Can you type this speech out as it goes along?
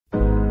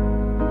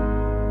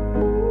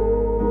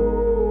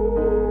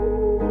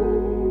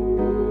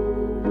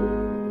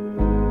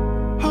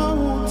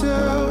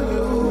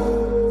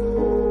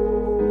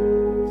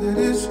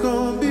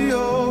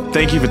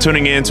Thank you for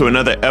tuning in to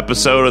another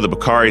episode of the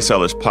Bakari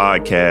Sellers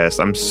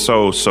Podcast. I'm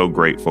so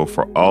grateful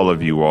for all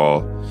of you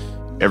all.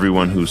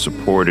 Everyone who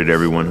supported,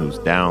 everyone who's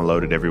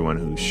downloaded, everyone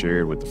who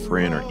shared with a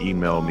friend or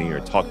emailed me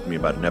or talked to me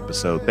about an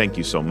episode. Thank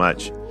you so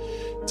much.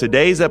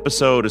 Today's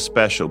episode is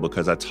special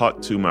because I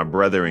talked to my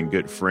brother and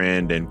good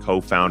friend and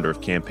co-founder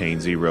of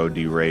Campaign Zero,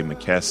 DeRay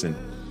Mckesson.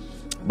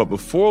 But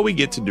before we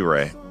get to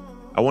DeRay,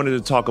 I wanted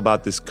to talk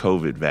about this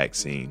COVID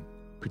vaccine,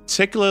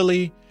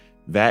 particularly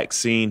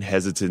vaccine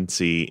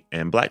hesitancy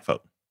and Black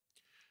folk.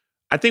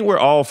 I think we're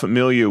all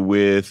familiar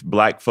with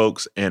Black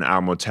folks and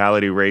our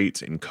mortality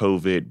rates in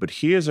COVID, but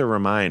here's a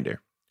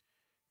reminder.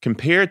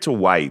 Compared to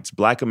whites,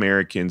 Black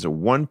Americans are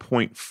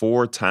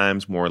 1.4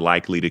 times more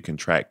likely to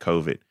contract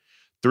COVID,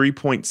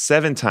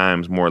 3.7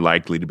 times more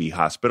likely to be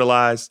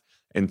hospitalized,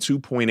 and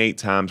 2.8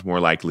 times more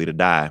likely to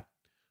die.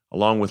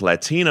 Along with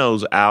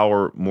Latinos,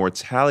 our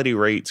mortality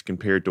rates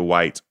compared to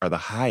whites are the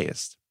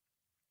highest.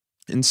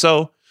 And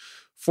so,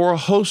 for a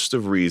host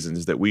of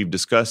reasons that we've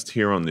discussed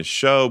here on this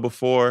show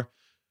before,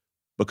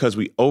 because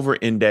we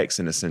over-index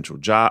in essential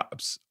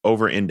jobs,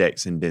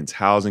 over-index in dense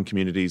housing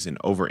communities, and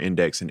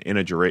over-index in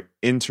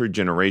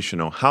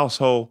intergenerational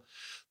household,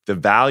 the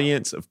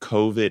valiance of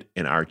COVID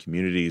in our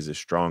communities is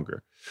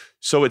stronger.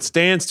 So it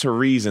stands to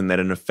reason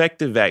that an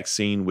effective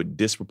vaccine would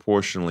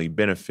disproportionately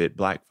benefit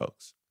Black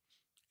folks.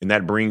 And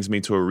that brings me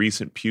to a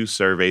recent Pew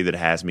survey that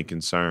has me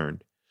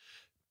concerned.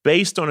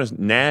 Based on a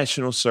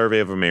national survey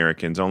of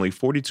Americans, only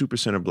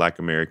 42% of Black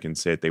Americans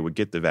said they would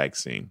get the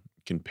vaccine,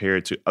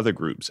 compared to other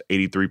groups,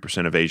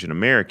 83% of Asian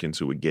Americans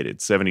who would get it,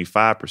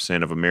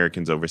 75% of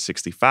Americans over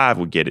 65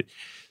 would get it,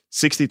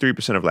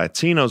 63% of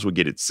Latinos would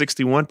get it,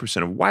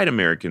 61% of white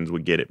Americans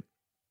would get it,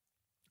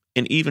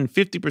 and even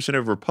 50%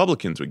 of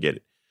Republicans would get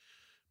it.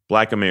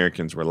 Black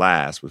Americans were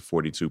last with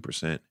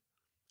 42%.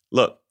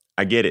 Look,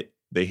 I get it.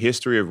 The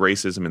history of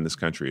racism in this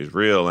country is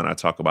real, and I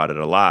talk about it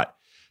a lot.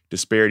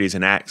 Disparities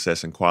in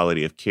access and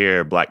quality of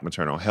care, Black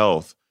maternal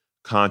health,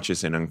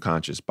 conscious and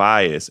unconscious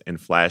bias, and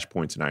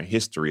flashpoints in our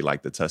history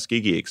like the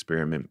Tuskegee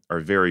experiment are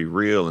very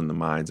real in the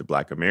minds of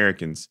Black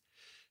Americans.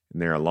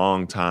 And there are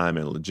long time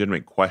and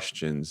legitimate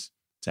questions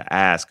to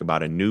ask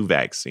about a new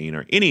vaccine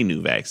or any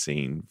new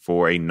vaccine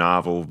for a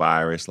novel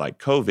virus like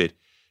COVID,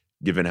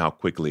 given how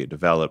quickly it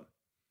developed.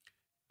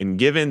 And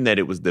given that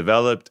it was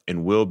developed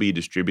and will be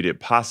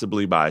distributed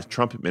possibly by a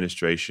Trump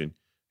administration,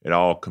 it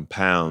all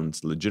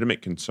compounds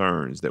legitimate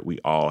concerns that we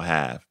all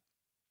have.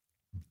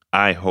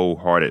 I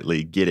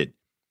wholeheartedly get it.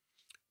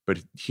 But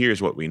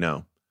here's what we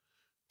know.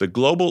 The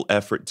global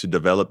effort to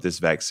develop this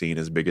vaccine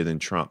is bigger than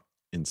Trump,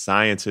 and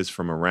scientists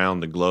from around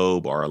the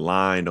globe are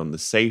aligned on the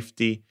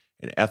safety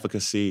and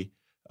efficacy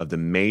of the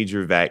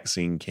major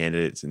vaccine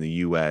candidates in the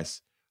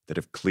U.S. that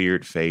have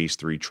cleared phase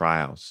 3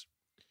 trials.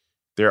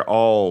 They're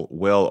all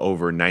well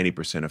over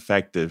 90%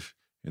 effective,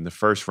 and the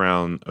first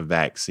round of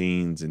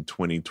vaccines in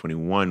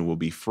 2021 will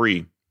be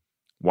free.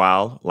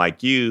 While,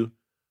 like you,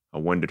 I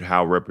wondered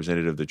how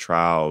representative the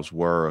trials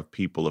were of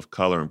people of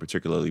color and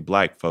particularly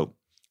Black folk.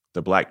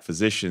 The Black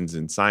physicians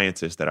and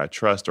scientists that I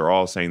trust are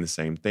all saying the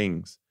same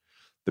things.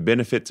 The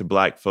benefit to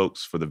Black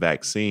folks for the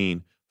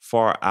vaccine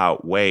far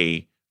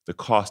outweigh the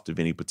cost of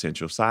any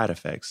potential side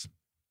effects.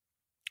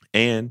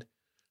 And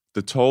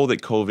the toll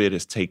that COVID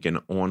has taken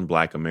on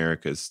Black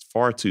America is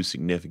far too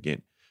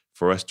significant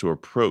for us to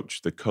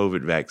approach the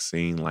COVID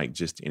vaccine like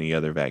just any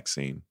other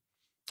vaccine.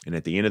 And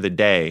at the end of the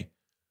day,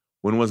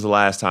 when was the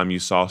last time you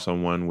saw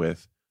someone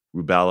with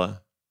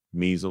rubella,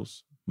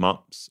 measles,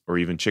 mumps, or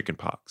even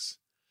chickenpox?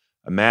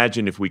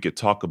 Imagine if we could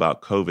talk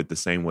about COVID the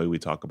same way we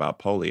talk about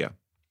polio.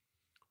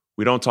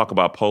 We don't talk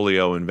about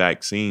polio, and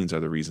vaccines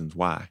are the reasons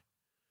why.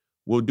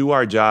 We'll do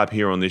our job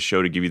here on this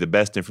show to give you the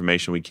best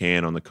information we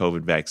can on the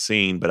COVID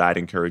vaccine, but I'd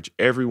encourage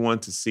everyone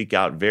to seek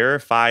out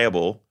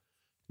verifiable,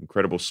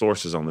 credible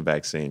sources on the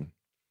vaccine.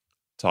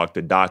 Talk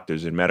to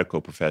doctors and medical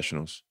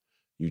professionals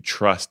you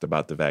trust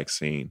about the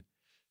vaccine,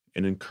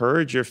 and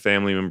encourage your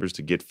family members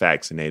to get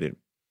vaccinated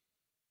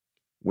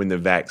when the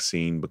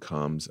vaccine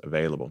becomes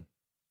available.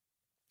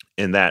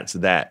 And that's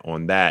that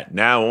on that.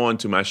 Now on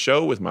to my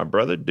show with my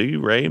brother,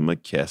 DeRay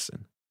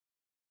Mckesson.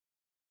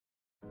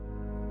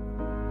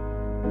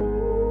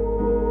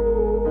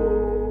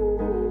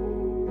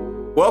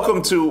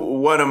 Welcome to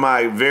one of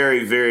my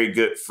very, very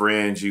good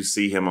friends. You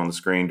see him on the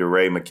screen,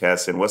 DeRay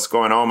Mckesson. What's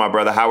going on, my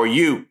brother? How are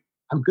you?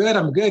 I'm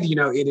good. You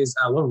know, it is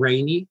a little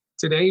rainy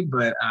today,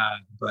 but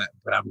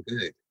I'm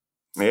good.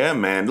 Yeah,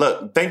 man.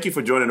 Look, thank you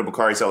for joining the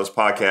Bakari Sellers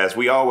Podcast.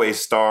 We always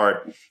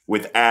start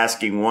with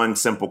asking one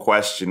simple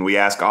question. We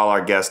ask all our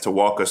guests to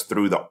walk us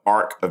through the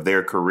arc of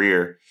their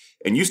career.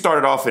 And you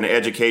started off in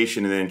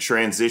education and then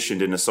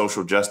transitioned into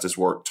social justice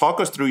work.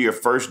 Talk us through your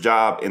first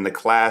job in the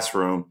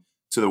classroom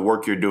to the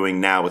work you're doing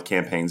now with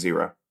Campaign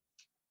Zero.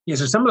 Yeah,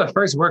 so some of the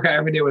first work I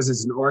ever did was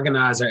as an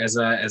organizer as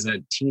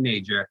a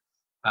teenager.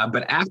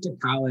 But after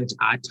college,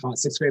 I taught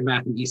sixth grade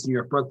math in East New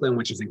York, Brooklyn,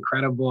 which is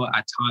incredible.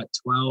 I taught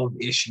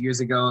 12-ish years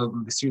ago.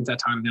 The students I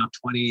taught are now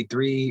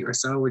 23 or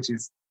so,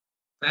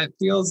 that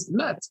feels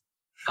nuts.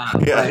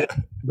 Yeah.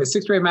 But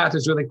sixth grade math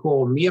is really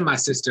cool. Me and my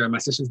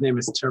sister's name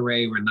is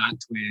DeRay. We're not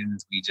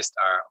twins. We just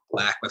are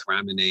Black with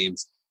rhyming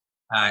names.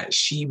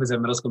 She was a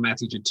middle school math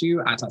teacher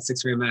too. I taught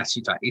sixth grade math.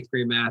 She taught eighth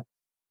grade math.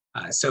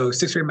 So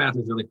sixth grade math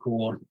was really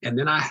cool. And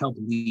then I helped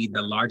lead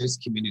the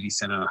largest community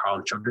center in the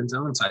Harlem Children's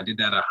Zone. So I did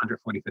that at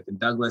 145th and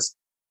Douglas,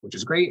 which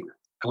was great.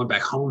 I went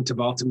back home to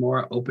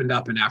Baltimore, opened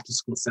up an after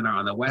school center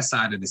on the west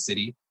side of the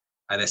city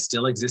that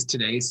still exists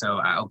today. So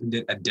I opened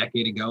it a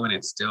decade ago and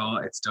it's still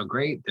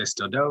great. They're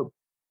still dope.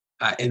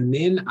 And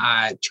then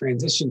I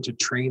transitioned to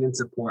train and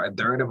support a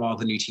third of all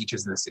the new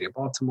teachers in the city of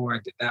Baltimore. I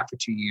did that for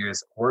 2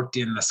 years, worked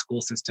in the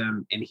school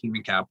system in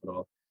human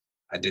capital.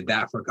 I did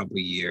that for a couple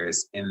of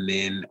years and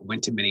then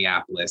went to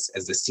Minneapolis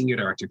as the senior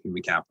director of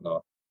human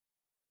capital.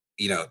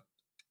 You know,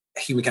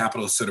 human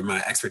capital is sort of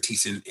my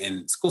expertise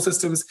in school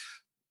systems.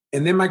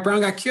 And then Mike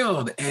Brown got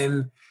killed.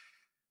 And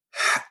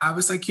I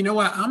was like, you know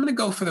what? I'm going to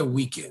go for the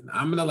weekend.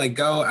 I'm going to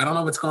go. I don't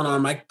know what's going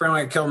on. Mike Brown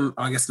got killed on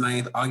August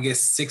 9th,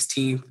 August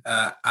 16th.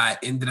 I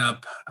ended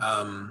up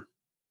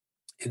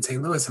in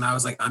St. Louis and I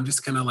was like, I'm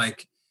just going to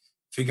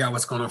figure out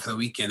what's going on for the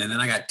weekend. And then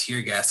I got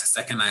tear gassed the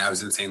second night I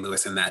was in St.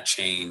 Louis and that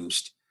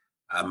changed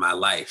my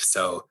life.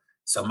 So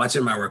much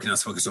of my work now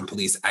is focused on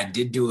police. I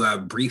did do a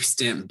brief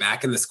stint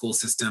back in the school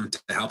system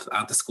to help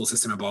out the school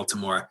system in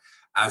Baltimore.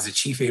 I was the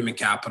chief of human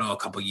capital a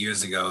couple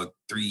years ago,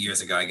 3 years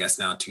ago, I guess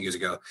now, 2 years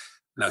ago.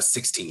 No,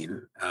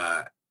 16.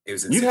 It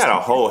was. You had a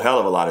whole hell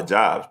of a lot of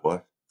jobs,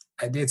 boy.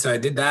 I did. So I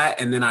did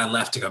that, and then I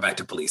left to go back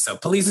to police. So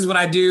police is what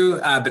I do,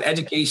 but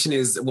education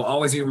will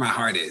always be where my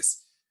heart is.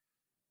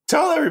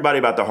 Tell everybody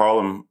about the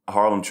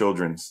Harlem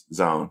Children's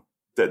Zone.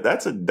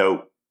 That's a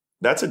dope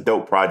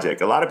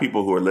project. A lot of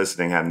people who are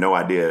listening have no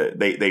idea.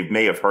 They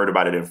may have heard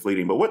about it in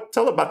fleeting, but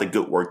tell about the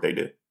good work they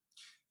did.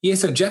 Yeah,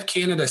 so Jeff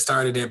Canada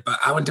started it, but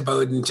I went to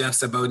Bowdoin.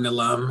 Jeff's a Bowdoin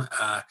alum.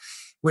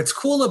 What's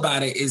cool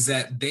about it is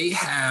that they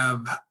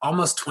have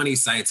almost 20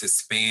 sites that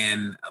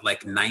span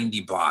 90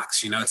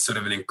 blocks. You know, it's sort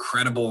of an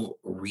incredible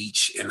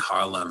reach in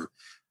Harlem.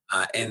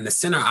 And the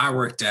center I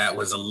worked at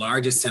was the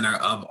largest center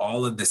of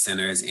all of the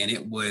centers.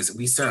 And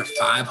we served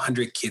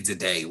 500 kids a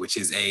day, which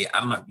is I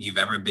don't know if you've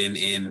ever been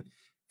in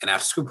an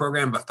after school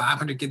program, but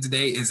 500 kids a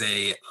day is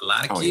a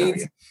lot of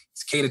kids. Yeah.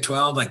 It's K to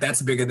 12.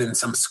 That's bigger than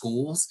some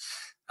schools.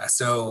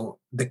 So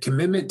the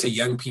commitment to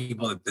young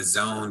people that the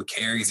zone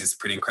carries is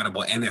pretty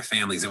incredible, and their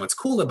families. And what's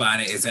cool about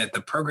it is that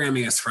the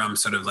programming is from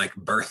sort of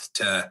birth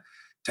to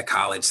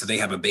college. So they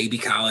have a baby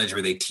college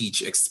where they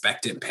teach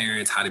expectant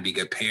parents how to be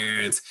good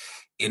parents.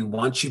 And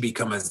once you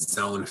become a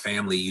zone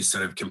family, you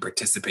sort of can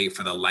participate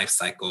for the life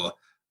cycle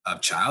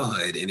of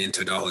childhood and into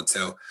adulthood.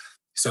 So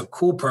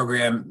cool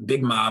program,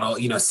 big model.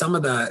 You know, some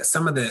of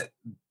the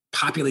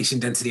population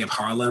density of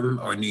Harlem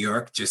or New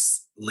York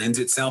just lends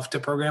itself to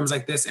programs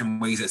like this in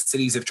ways that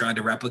cities have tried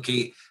to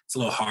replicate. It's a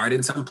little hard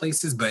in some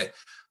places, but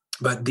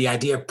the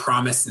idea of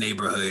promised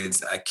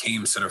neighborhoods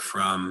came sort of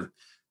from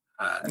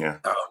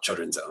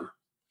Children's Zone.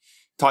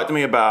 Talk to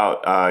me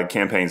about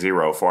Campaign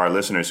Zero for our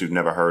listeners who've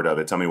never heard of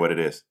it. Tell me what it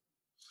is.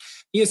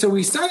 Yeah, so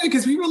we started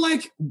because we were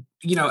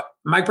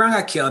Mike Brown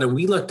got killed and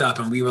we looked up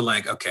and we were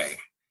like, okay,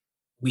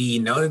 we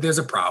know that there's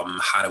a problem.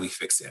 How do we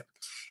fix it?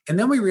 And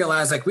then we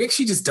realized we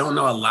actually just don't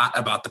know a lot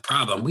about the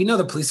problem. We know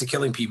the police are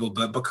killing people,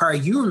 but Bakari,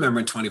 you remember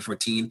in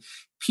 2014,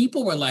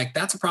 people were like,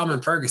 that's a problem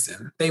in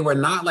Ferguson. They were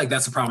not like,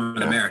 that's a problem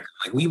in America.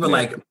 We were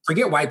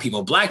forget white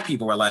people. Black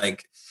people were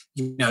like,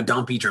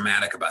 don't be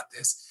dramatic about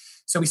this.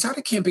 So we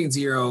started Campaign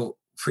Zero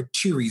for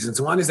two reasons.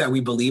 One is that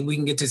we believe we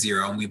can get to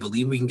zero, and we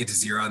believe we can get to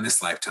zero in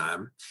this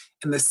lifetime.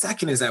 And the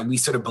second is that we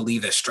sort of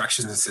believe that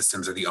structures and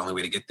systems are the only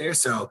way to get there.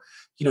 So,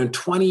 in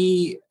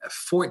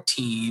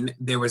 2014,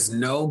 there was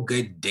no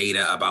good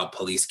data about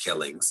police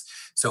killings.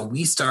 So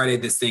we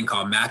started this thing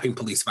called Mapping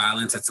Police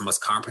Violence. That's the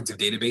most comprehensive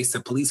database. The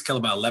police kill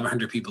about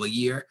 1,100 people a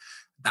year.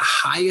 The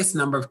highest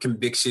number of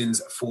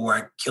convictions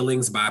for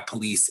killings by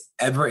police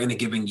ever in a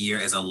given year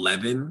is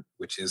 11,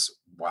 which is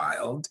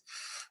wild.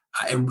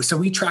 And so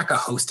we track a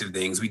host of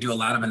things. We do a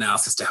lot of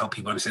analysis to help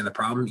people understand the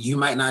problem. You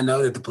might not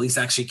know that the police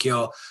actually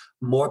kill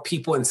more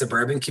people in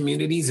suburban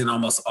communities than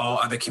almost all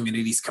other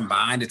communities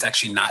combined. It's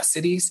actually not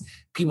cities.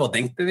 People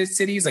think that it's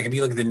cities. If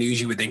you look at the news,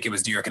 you would think it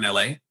was New York and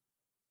LA.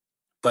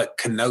 But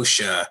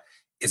Kenosha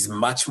is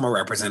much more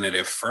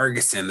representative.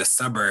 Ferguson, the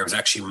suburbs,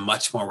 actually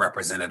much more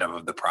representative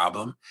of the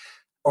problem.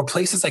 Or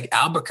places like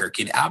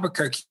Albuquerque. In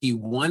Albuquerque,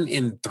 1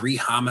 in 3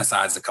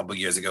 homicides a couple of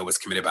years ago was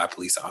committed by a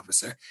police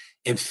officer.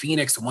 In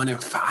Phoenix, 1 in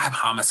 5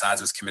 homicides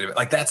was committed.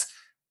 That's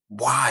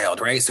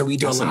wild, right? So we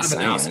do a lot of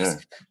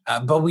analysis,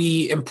 but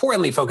we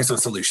importantly focus on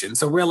solutions.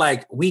 So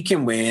we're we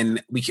can win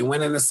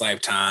in this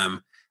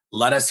lifetime.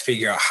 Let us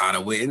figure out how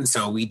to win.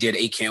 So we did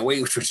 8 Can't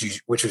Wait,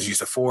 which was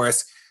use of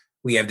force.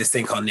 We have this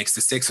thing called Nix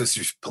to 6, which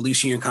is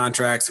police union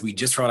contracts. We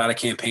just rolled out a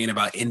campaign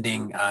about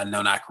ending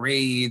no-knock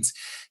raids.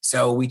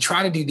 So we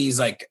try to do these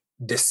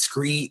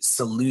discrete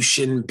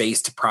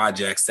solution-based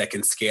projects that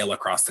can scale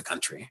across the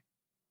country.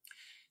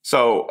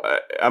 So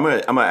I'm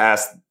gonna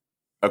ask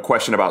a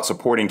question about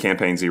supporting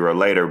Campaign Zero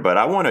later, but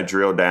I want to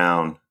drill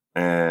down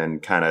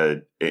and kind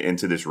of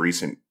into this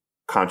recent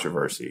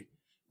controversy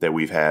that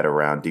we've had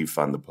around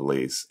defund the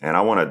police. And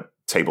I want to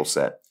table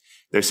set.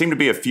 There seem to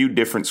be a few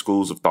different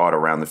schools of thought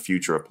around the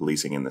future of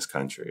policing in this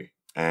country.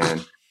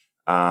 And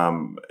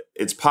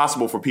it's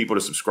possible for people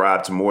to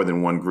subscribe to more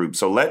than one group.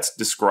 So let's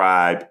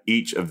describe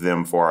each of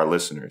them for our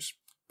listeners.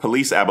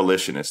 Police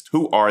abolitionists,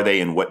 who are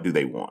they and what do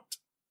they want?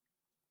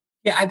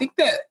 Yeah, I think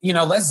that,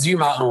 let's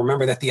zoom out and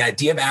remember that the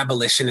idea of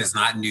abolition is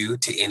not new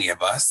to any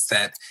of us,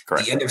 that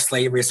Correct. The end of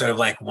slavery is sort of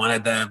like one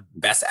of the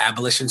best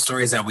abolition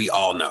stories that we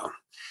all know.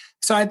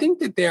 So I think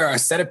that there are a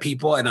set of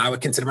people, and I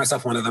would consider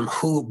myself one of them,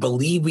 who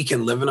believe we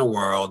can live in a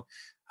world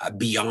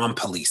beyond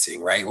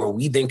policing, right? Where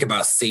we think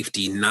about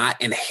safety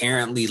not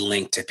inherently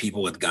linked to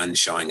people with guns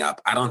showing up.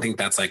 I don't think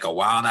that's like a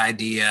wild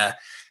idea.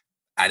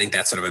 I think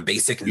that's sort of a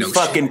basic notion.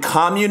 Fucking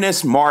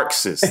communist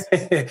Marxist. We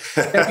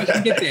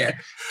can get there.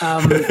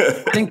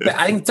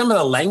 I think some of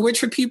the language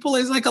for people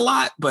is like a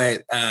lot,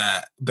 but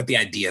the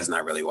idea is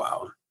not really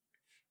wild.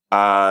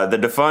 The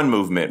defund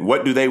movement.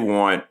 What do they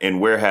want,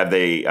 and where have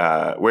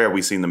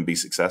we seen them be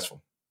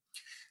successful?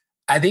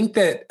 I think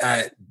that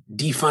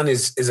defund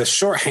is a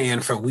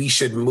shorthand for we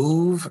should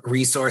move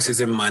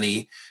resources and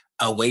money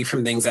away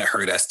from things that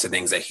hurt us to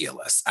things that heal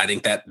us. I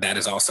think that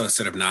is also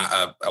sort of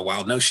not a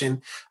wild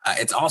notion.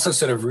 It's also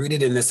sort of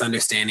rooted in this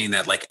understanding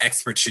that like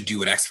experts should do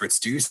what experts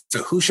do.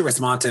 So who should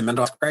respond to a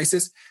mental health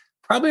crisis?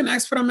 Probably an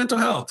expert on mental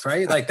health,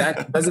 right? Like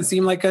that doesn't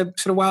seem like a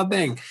sort of wild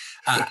thing.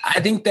 I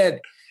think that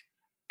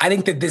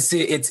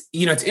it's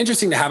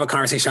interesting to have a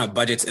conversation about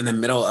budgets in the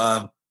middle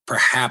of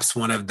perhaps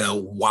one of the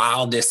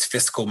wildest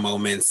fiscal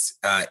moments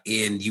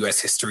in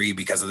U.S. history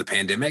because of the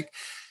pandemic.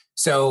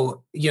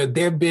 So,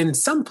 there have been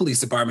some police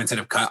departments that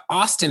have cut.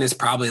 Austin is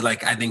probably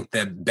I think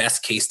the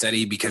best case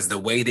study because the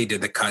way they did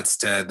the cuts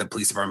to the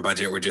police department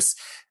budget were just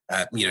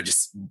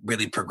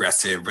really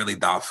progressive, really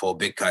thoughtful,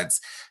 big cuts.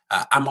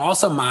 I'm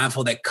also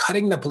mindful that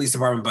cutting the police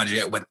department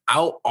budget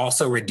without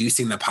also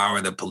reducing the power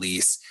of the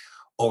police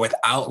or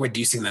without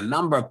reducing the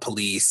number of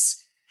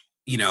police,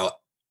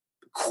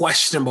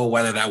 questionable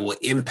whether that will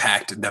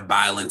impact the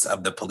violence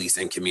of the police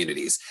in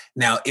communities.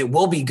 Now, it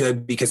will be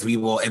good because we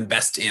will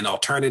invest in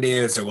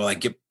alternatives or we'll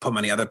put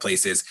money other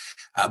places.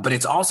 But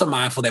it's also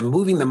mindful that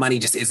moving the money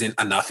just isn't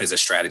enough as a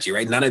strategy,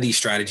 right? None of these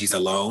strategies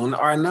alone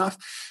are enough.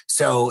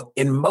 So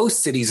in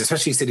most cities,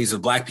 especially cities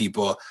with Black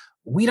people,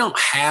 we don't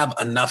have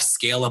enough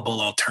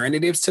scalable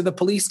alternatives to the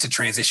police to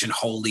transition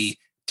wholly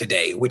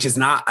today, which is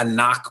not a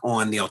knock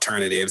on the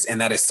alternatives.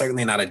 And that is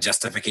certainly not a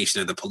justification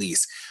of the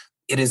police.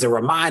 It is a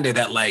reminder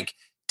that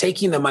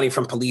taking the money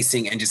from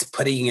policing and just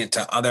putting it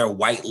to other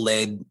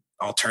white-led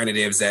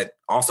alternatives that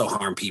also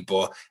harm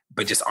people,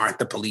 but just aren't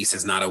the police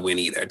is not a win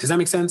either. Does that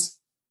make sense?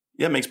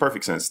 Yeah, it makes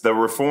perfect sense. The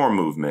reform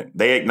movement,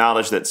 they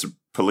acknowledge that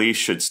police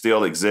should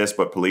still exist,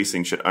 but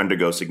policing should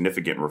undergo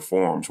significant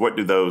reforms. What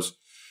do those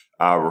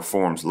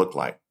reforms look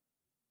like?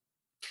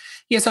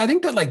 Yeah, so I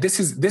think that this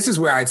is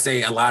where I'd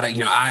say a lot of,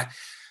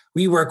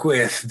 we work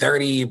with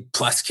 30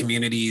 plus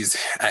communities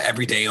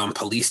every day on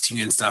police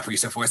union stuff,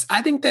 use of force.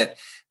 I think that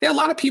there are a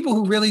lot of people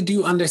who really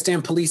do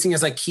understand policing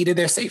as key to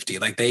their safety.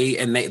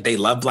 They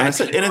love Black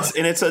people.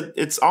 And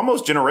it's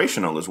almost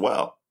generational as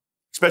well,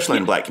 especially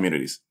in Black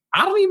communities.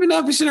 I don't even know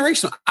if it's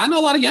generational. I know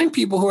a lot of young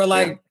people who are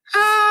I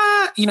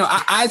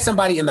had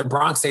somebody in the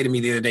Bronx say to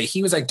me the other day,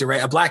 he was DeRay,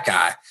 a Black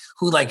guy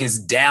who is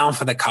down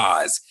for the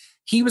cause.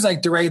 He was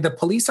DeRay, the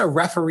police are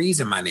referees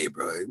in my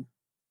neighborhood.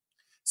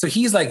 So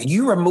he's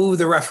you remove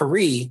the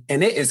referee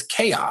and it is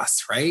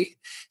chaos, right?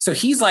 So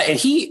he's and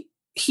he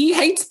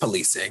hates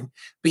policing,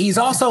 but he's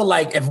also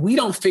if we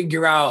don't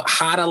figure out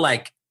how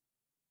to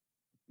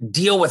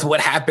deal with what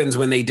happens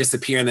when they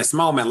disappear in this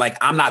moment,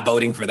 I'm not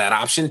voting for that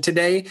option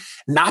today,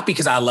 not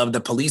because I love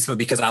the police, but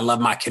because I love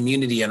my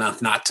community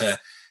enough not to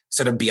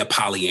sort of be a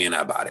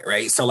Pollyanna about it,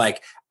 right? So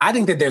I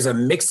think that there's a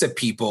mix of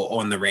people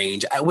on the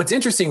range. What's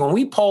interesting, when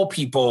we poll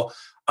people,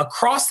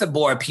 across the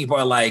board, people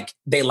are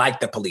they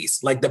like the police.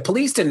 The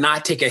police did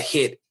not take a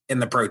hit in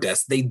the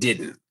protests. They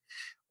didn't.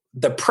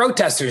 The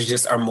protesters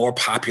just are more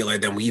popular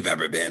than we've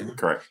ever been.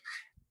 Correct.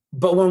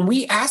 But when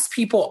we ask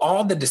people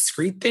all the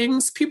discrete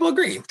things, people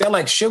agree.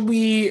 They're should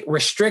we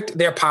restrict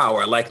their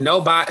power?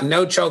 No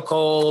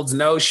chokeholds,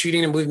 no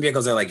shooting and moving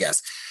vehicles. They're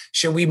yes.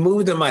 Should we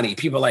move the money?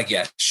 People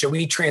yes. Should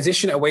we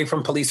transition away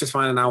from police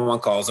responding to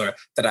 911 calls? Or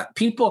that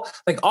people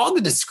all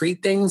the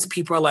discrete things,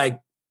 people are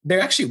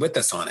they're actually with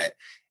us on it.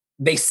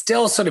 They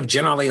still sort of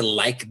generally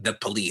like the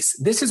police.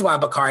 This is why,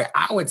 Bakari,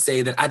 I would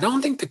say that I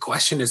don't think the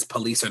question is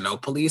police or no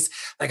police.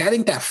 I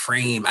think that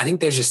frame, I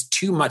think there's just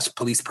too much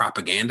police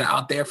propaganda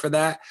out there for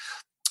that.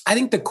 I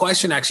think the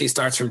question actually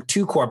starts from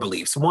two core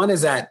beliefs. One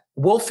is that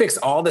we'll fix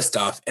all the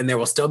stuff and there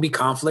will still be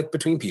conflict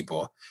between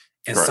people.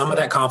 And Some of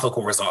that conflict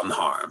will result in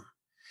harm.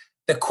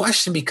 The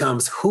question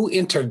becomes who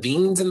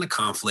intervenes in the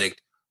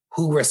conflict,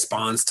 who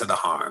responds to the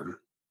harm.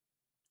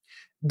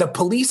 The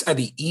police are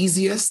the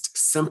easiest,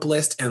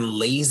 simplest, and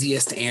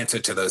laziest answer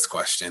to those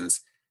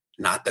questions,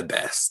 not the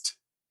best.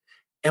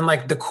 And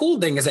the cool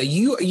thing is that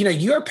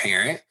you're a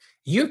parent,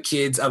 you have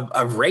kids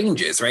of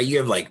ranges, right?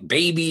 You have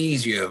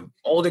babies, you have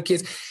older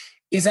kids.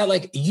 is that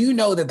like,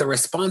 that the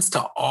response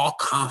to all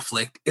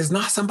conflict is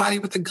not somebody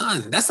with a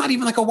gun. That's not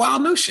even like a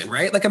wild notion,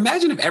 right? Like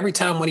imagine if every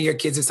time one of your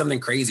kids did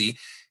something crazy,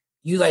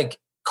 you like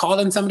call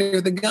in somebody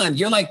with a gun.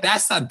 You're like,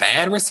 that's a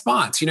bad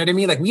response. You know what I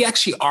mean? Like we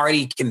actually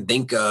already can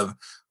think of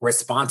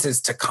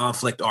responses to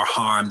conflict or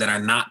harm that are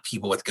not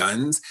people with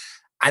guns.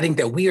 I think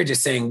that we are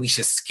just saying we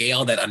should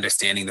scale that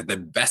understanding that the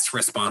best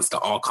response to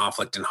all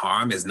conflict and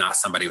harm is not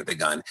somebody with a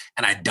gun.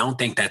 And I don't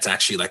think that's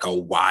actually like a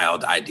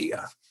wild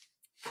idea.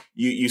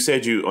 You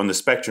said on the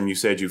spectrum, you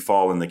said you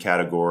fall in the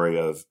category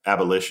of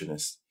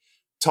abolitionists.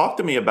 Talk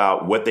to me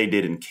about what they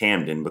did in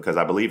Camden, because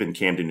I believe in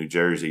Camden, New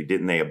Jersey,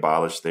 didn't they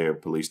abolish their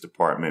police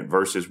department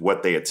versus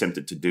what they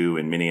attempted to do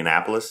in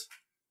Minneapolis?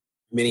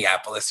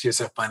 Minneapolis, you're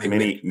so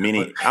funny.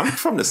 I'm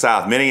from the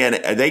South.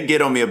 They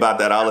get on me about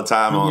that all the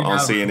time on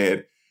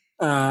CNN.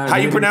 How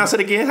you pronounce it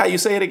again? How you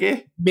say it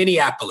again?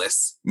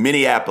 Minneapolis.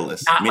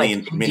 Not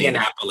like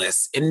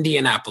Indianapolis.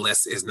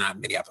 Indianapolis is not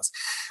Minneapolis.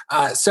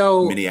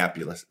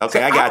 Minneapolis.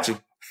 Okay, I got you.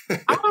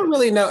 I don't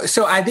really know.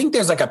 So I think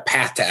there's like a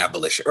path to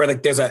abolition, or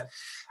like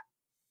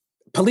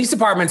police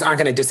departments aren't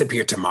going to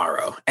disappear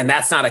tomorrow. And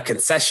that's not a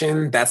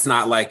concession. That's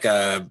not like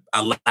a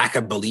lack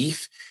of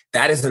belief.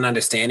 That is an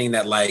understanding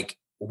that like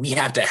we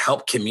have to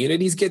help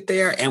communities get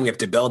there and we have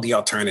to build the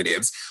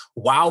alternatives.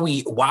 While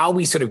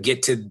we sort of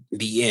get to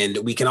the end,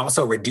 we can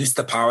also reduce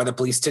the power of the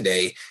police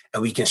today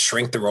and we can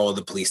shrink the role of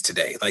the police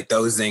today. Like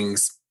those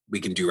things we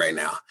can do right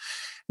now.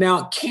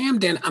 Now,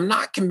 Camden, I'm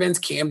not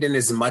convinced Camden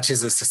is as much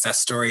as a success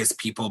story as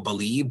people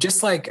believe.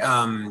 Just like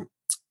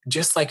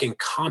in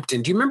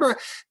Compton, do you remember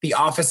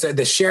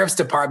the sheriff's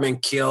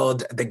department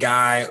killed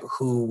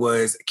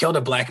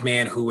a black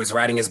man who was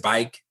riding his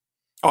bike?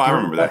 Oh, I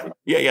remember that.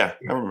 Yeah,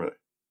 I remember that.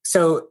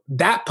 So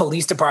that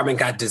police department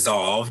got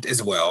dissolved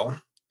as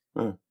well.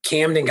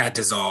 Camden got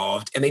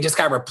dissolved and they just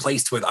got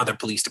replaced with other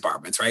police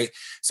departments, right?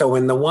 So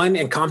when the one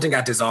in Compton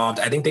got dissolved,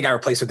 I think they got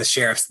replaced with the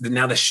sheriffs.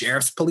 Now the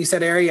sheriffs police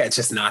that area. It's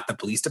just not the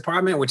police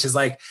department, which is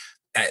like,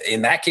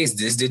 in that case,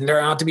 this didn't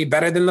turn out to be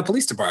better than the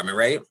police department,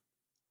 right?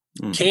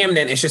 Mm-hmm.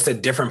 Camden is just a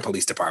different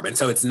police department.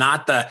 So it's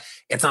not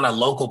a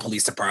local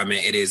police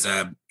department.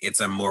 It's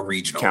a more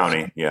regional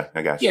county. one. Yeah,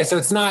 I got you. Yeah.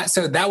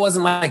 So that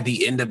wasn't like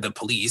the end of the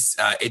police.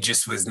 It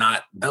just was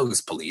not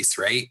those police.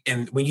 Right.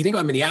 And when you think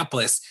about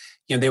Minneapolis,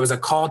 there was a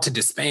call to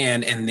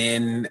disband and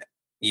then,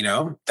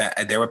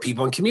 that there were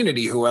people in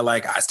community who were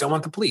like, I still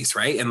want the police.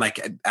 Right. And like,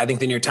 I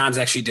think the New York Times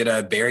actually did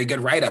a very good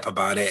write-up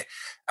about it,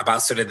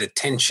 about sort of the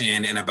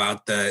tension and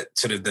about the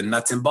sort of the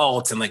nuts and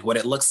bolts and like what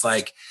it looks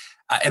like.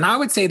 And I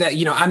would say that,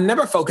 I'm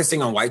never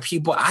focusing on white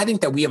people. I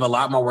think that we have a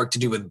lot more work to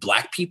do with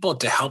Black people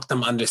to help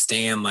them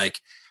understand like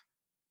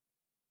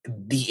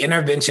the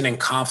intervention and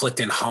conflict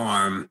and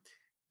harm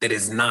that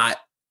is not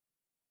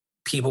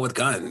people with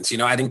guns.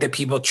 I think that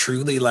people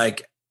truly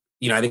like,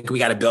 I think we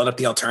got to build up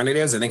the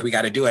alternatives. I think we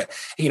got to do it.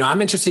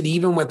 I'm interested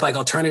even with like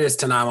alternatives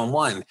to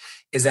 911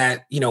 is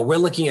that, we're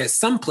looking at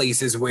some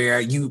places where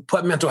you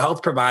put mental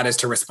health providers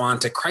to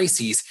respond to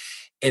crises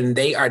and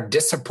they are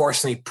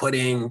disproportionately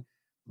putting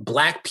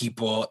Black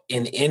people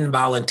in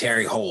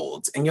involuntary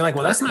holds. And you're like,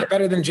 well, that's not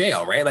better than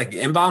jail, right? Like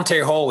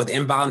involuntary hold with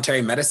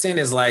involuntary medicine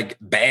is like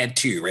bad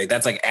too, right?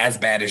 That's like as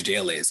bad as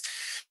jail is.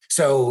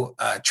 So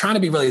trying to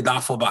be really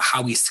thoughtful about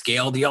how we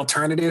scale the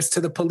alternatives to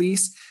the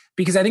police,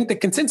 because I think the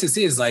consensus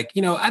is like,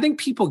 I think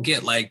people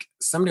get like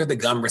somebody with a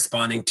gun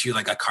responding to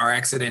like a car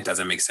accident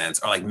doesn't make sense,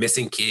 or like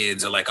missing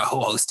kids, or like a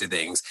whole host of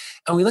things.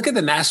 And we look at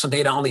the national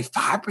data, only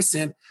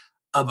 5%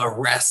 of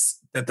arrests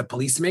that the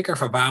police make are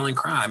for violent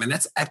crime. And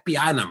that's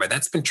FBI number.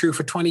 That's been true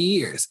for 20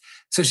 years.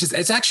 So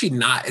it's actually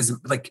not as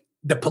like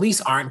the police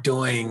aren't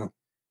doing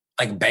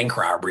like bank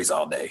robberies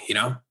all day,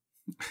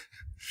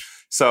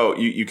 So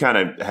you kind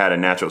of had a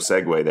natural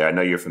segue there. I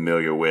know you're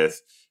familiar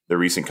with the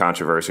recent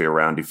controversy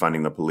around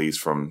defunding the police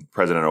from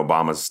President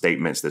Obama's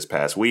statements this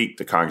past week,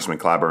 to Congressman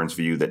Clyburn's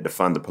view that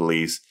defund the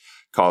police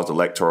caused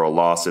electoral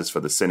losses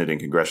for the Senate and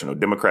congressional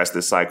Democrats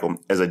this cycle.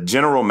 As a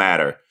general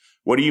matter,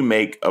 what do you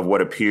make of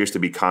what appears to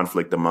be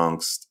conflict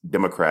amongst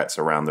Democrats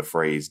around the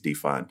phrase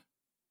defund?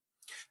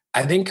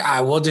 I think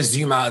I will just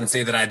zoom out and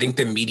say that I think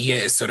the media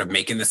is sort of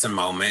making this a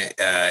moment,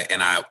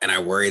 and I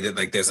worry that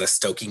like there's a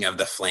stoking of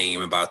the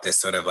flame about this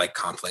sort of like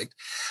conflict.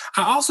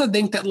 I also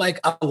think that like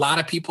a lot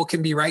of people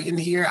can be right in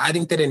here. I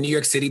think that in New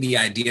York City, the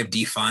idea of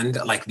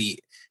defund, like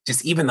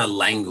even the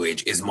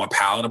language is more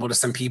palatable to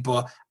some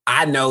people.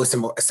 I know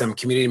some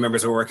community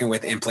members we're working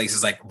with in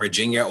places like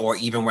Virginia or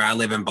even where I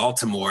live in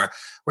Baltimore,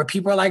 where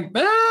people are like,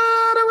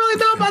 I don't really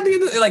know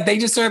about like they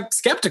just are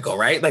skeptical,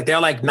 right? Like they're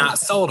like not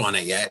sold on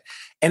it yet.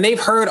 And they've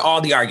heard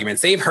all the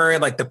arguments. They've heard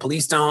like the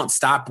police don't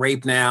stop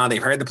rape now.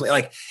 They've heard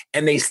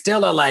and they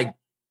still are like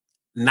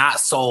not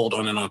sold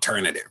on an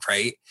alternative,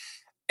 right?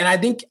 And I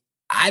think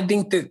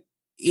that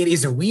it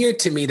is weird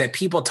to me that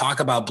people talk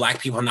about Black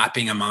people not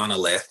being a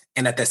monolith,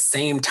 and at the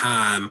same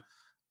time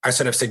are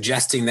sort of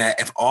suggesting that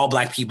if all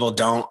Black people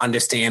don't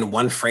understand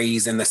one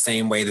phrase in the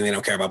same way, then they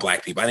don't care about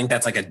Black people. I think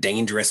that's like a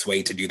dangerous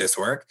way to do this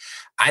work.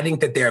 I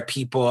think that there are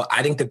people,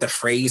 I think that the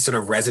phrase sort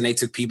of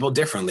resonates with people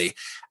differently.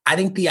 I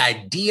think the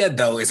idea,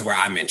 though, is where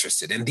I'm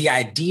interested. And the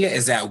idea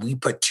is that we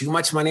put too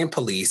much money in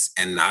police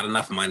and not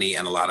enough money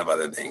in a lot of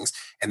other things,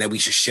 and that we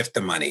should shift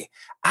the money.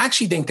 I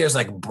actually think there's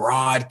like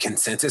broad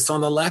consensus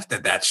on the left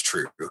that that's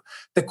true.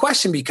 The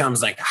question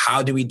becomes like,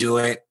 how do we do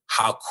it?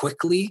 How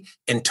quickly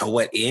and to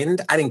what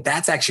end? I think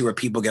that's actually where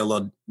people get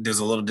there's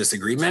a little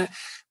disagreement.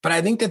 But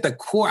I think that the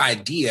core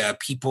idea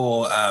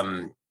people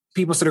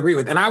sort of agree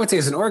with. And I would say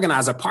as an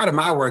organizer, part of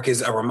my work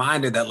is a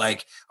reminder that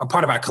like, a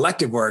part of our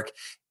collective work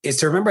is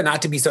to remember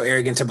not to be so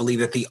arrogant to believe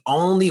that the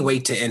only way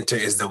to enter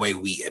is the way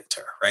we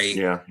enter, right?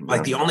 Yeah.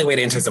 Like the only way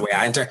to enter is the way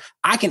I enter.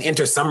 I can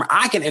enter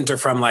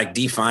from like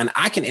defund.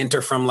 I can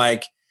enter from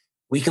like,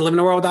 we can live in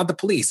a world without the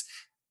police.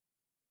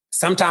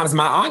 Sometimes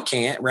my aunt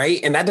can't,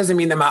 right? And that doesn't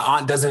mean that my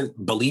aunt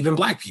doesn't believe in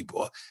Black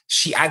people.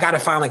 I got to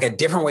find like a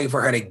different way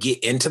for her to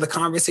get into the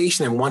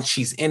conversation. And once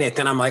she's in it,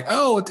 then I'm like,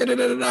 oh,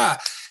 da-da-da-da-da.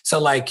 So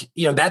like,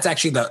 that's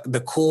actually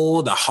the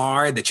cool, the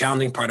hard, the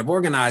challenging part of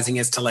organizing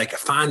is to like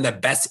find the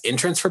best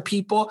entrance for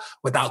people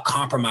without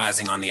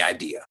compromising on the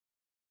idea.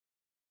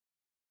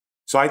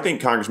 So I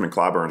think Congressman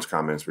Clyburn's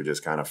comments were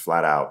just kind of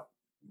flat out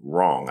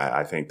wrong.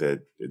 I think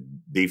that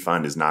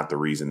defund is not the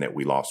reason that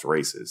we lost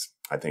races.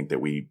 I think that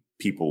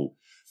people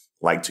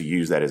like to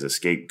use that as a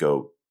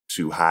scapegoat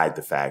to hide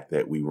the fact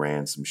that we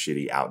ran some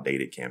shitty,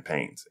 outdated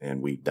campaigns.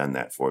 And we've done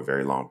that for a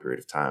very long period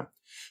of time.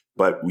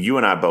 But you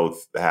and I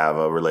both have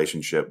a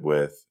relationship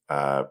with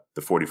the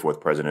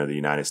 44th president of the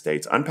United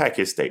States. Unpack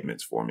his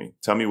statements for me.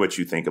 Tell me what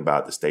you think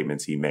about the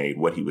statements he made,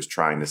 what he was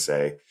trying to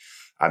say.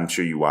 I'm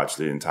sure you watched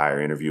the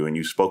entire interview and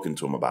you've spoken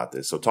to him about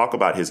this. So talk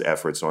about his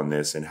efforts on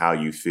this and how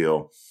you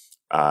feel.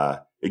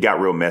 It got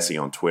real messy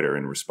on Twitter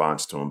in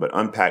response to him, but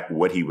unpack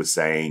what he was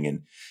saying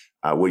and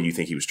what do you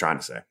think he was trying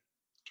to say?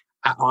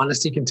 I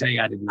honestly can tell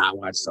you I did not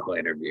watch the whole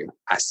interview.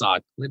 I saw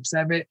clips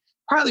of it,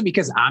 partly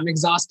because I'm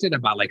exhausted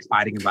about like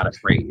fighting about a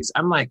phrase.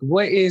 I'm like,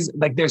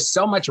 there's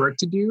so much work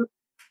to do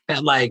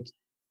that like.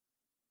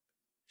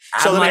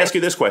 So let me ask you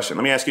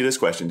this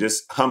question.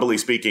 Just humbly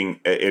speaking,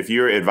 if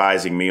you're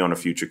advising me on a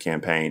future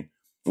campaign,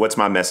 what's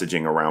my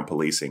messaging around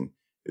policing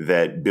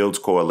that builds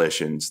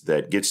coalitions,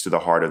 that gets to the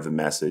heart of the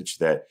message,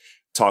 that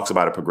talks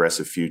about a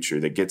progressive future,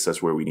 that gets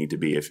us where we need to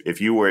be? If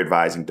you were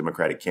advising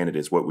Democratic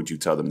candidates, what would you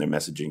tell them their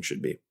messaging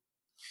should be?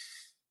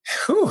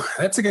 Whew,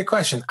 that's a good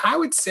question. I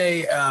would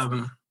say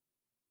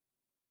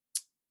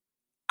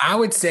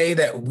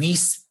that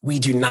we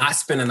do not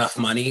spend enough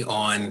money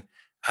on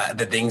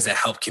the things that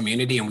help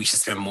community, and we should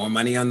spend more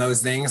money on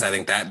those things. I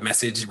think that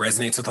message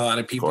resonates with a lot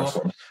of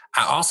people.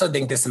 I also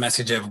think this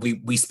message of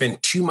we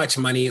spend too much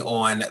money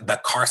on the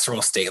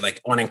carceral state,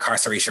 like on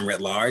incarceration writ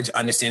large,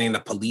 understanding the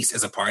police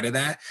is a part of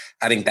that.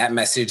 I think that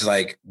message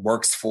like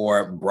works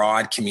for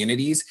broad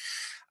communities.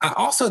 I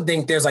also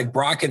think there's like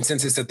broad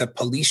consensus that the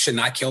police should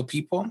not kill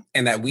people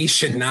and that we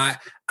should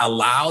not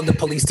allow the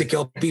police to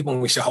kill people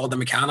and we should hold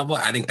them accountable.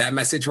 I think that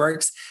message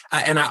works.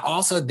 And I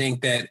also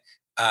think that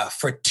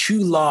for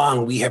too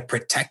long, we have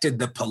protected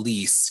the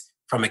police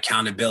from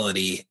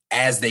accountability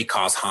as they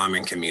cause harm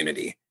in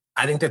community.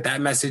 I think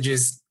that message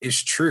is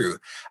true.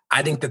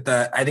 I think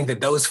that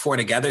those four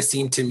together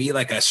seem to me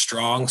like a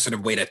strong sort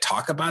of way to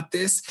talk about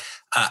this.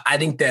 I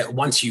think that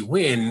once you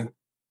win,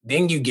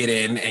 then you get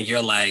in and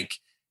you're like,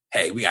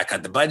 hey, we got to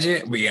cut the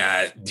budget. We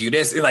got to do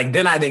this. Like,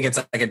 then I think it's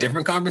like a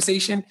different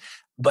conversation.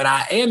 But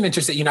I am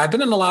interested. I've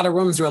been in a lot of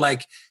rooms where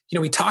like,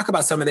 we talk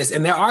about some of this,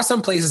 and there are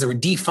some places where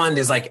defund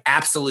is like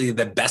absolutely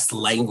the best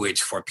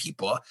language for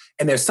people.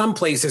 And there's some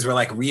places where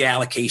like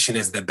reallocation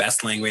is the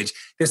best language.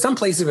 There's some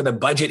places where the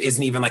budget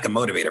isn't even like a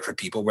motivator for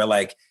people, where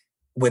like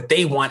what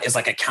they want is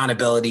like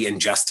accountability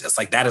and justice.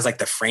 Like that is like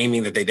the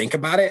framing that they think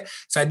about it.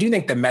 So I do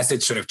think the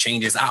message sort of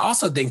changes. I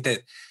also think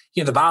that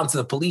the violence of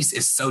the police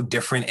is so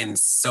different in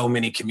so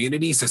many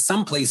communities. So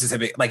some places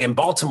have, like in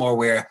Baltimore,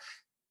 where,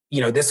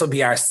 this will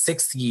be our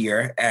 6th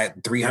year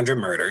at 300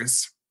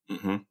 murders,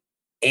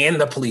 and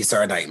the police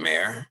are a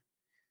nightmare,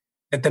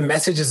 that the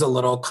message is a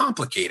little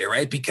complicated,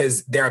 right?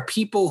 Because there are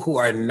people who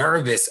are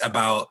nervous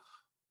about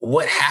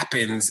what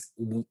happens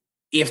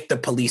if the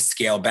police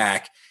scale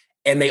back.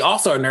 And they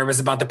also are nervous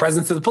about the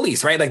presence of the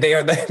police, right? Like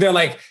they're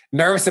like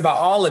nervous about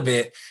all of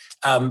it.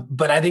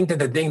 But I think that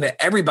the thing that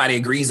everybody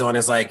agrees on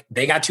is like,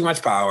 they got too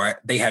much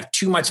power, they have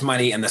too much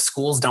money, and the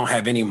schools don't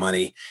have any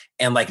money.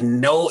 And like,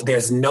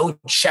 there's no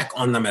check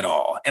on them at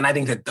all. And I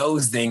think that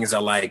those things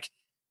are like,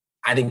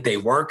 I think they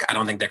work. I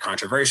don't think they're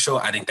controversial.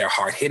 I think they're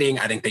hard hitting.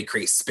 I think they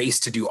create space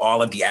to do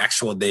all of the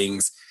actual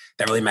things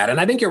that really matter. And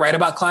I think you're right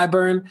about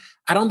Clyburn.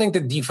 I don't think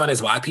that defund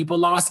is why people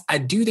lost. I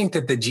do think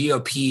that the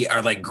GOP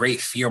are like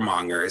great fear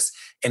mongers,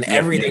 and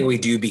everything we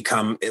do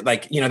become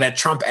like, that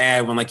Trump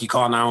ad when like you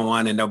call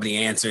 911 and nobody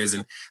answers.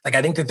 And like,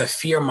 I think that the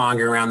fear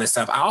mongering around this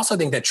stuff, I also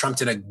think that Trump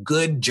did a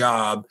good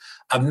job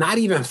of not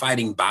even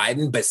fighting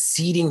Biden, but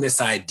seeding this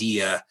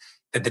idea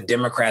that the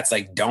Democrats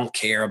like don't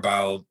care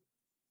about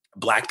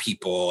Black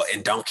people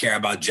and don't care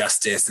about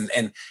justice.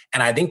 And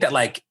I think that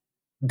like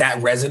that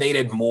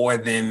resonated more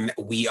than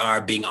we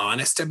are being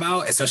honest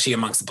about, especially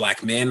amongst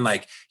Black men.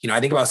 Like, I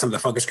think about some of the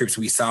focus groups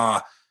we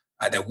saw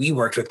that we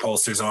worked with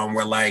pollsters on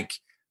were like,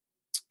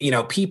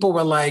 people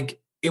were like,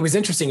 it was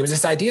interesting. It was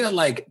this idea that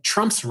like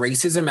Trump's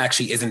racism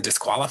actually isn't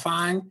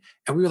disqualifying.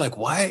 And we were like,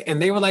 what?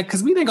 And they were like,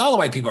 because we think all the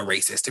white people are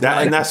racist.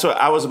 And that's what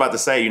I was about to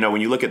say.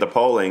 When you look at the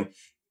polling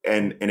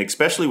and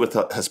especially with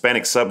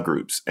Hispanic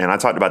subgroups, and I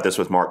talked about this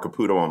with Mark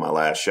Caputo on my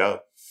last show,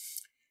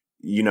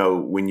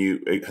 when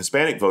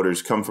Hispanic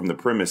voters come from the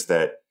premise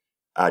that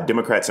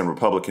Democrats and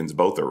Republicans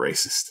both are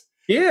racist.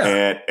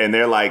 Yeah. And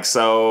they're like,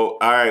 so,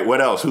 all right,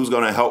 what else? Who's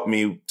going to help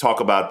me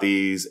talk about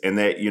these? And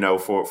that,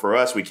 for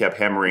us, we kept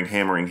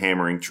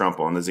hammering Trump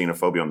on the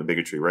xenophobia, on the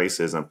bigotry,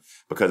 racism,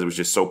 because it was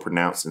just so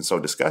pronounced and so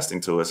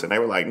disgusting to us. And they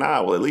were like,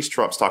 nah, well, at least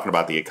Trump's talking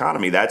about the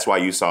economy. That's why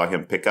you saw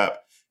him pick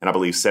up, and I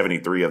believe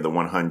 73 of the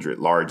 100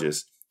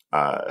 largest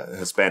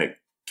Hispanic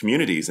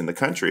communities in the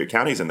country, or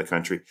counties in the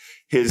country.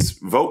 His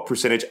vote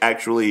percentage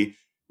actually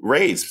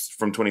raised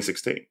from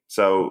 2016.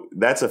 So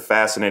that's a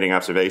fascinating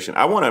observation.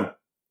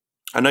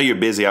 I know you're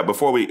busy.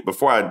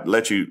 Before I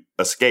let you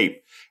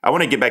escape, I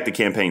want to get back to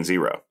Campaign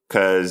Zero,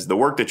 because the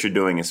work that you're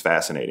doing is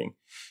fascinating.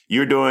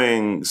 You're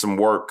doing some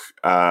work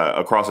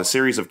across a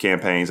series of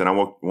campaigns, and I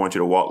want you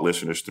to walk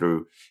listeners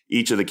through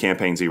each of the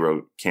Campaign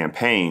Zero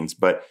campaigns.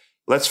 But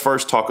let's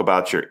first talk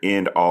about your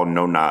End All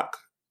No Knock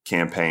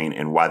campaign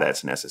and why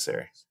that's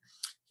necessary.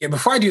 Yeah,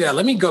 before I do that,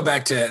 let me go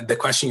back to the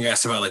question you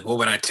asked about, like, what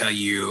would I tell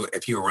you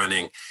if you were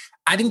running?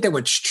 I think that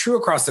what's true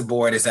across the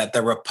board is that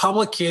the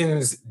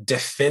Republicans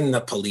defend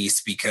the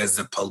police because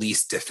the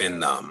police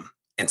defend them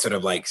and sort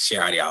of like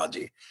share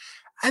ideology.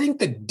 I think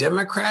the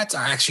Democrats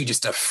are actually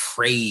just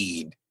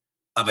afraid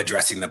of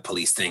addressing the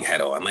police thing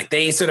head on. Like,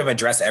 they sort of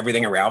address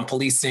everything around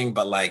policing,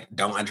 but like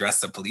don't address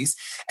the police.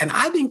 And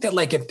I think that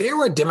like if there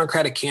were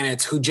Democratic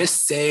candidates who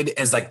just said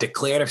as like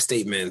declarative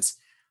statements,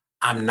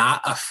 I'm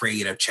not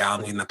afraid of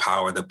challenging the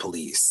power of the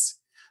police.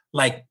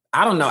 Like,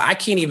 I don't know. I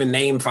can't even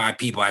name 5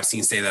 people I've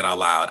seen say that out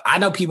loud. I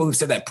know people who've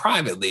said that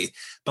privately,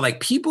 but like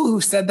people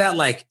who said that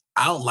like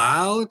out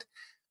loud,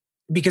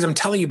 because I'm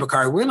telling you,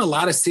 Bakari, we're in a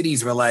lot of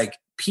cities where like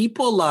the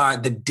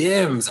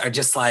Dems are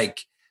just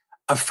like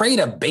afraid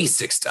of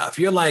basic stuff.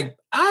 You're like,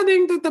 I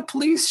think that the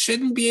police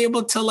shouldn't be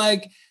able to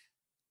like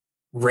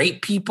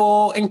rape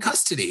people in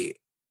custody.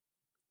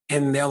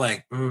 And they're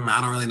like,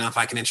 I don't really know if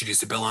I can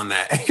introduce a bill on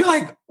that. And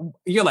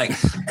you're like,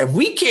 if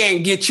we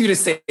can't get you to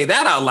say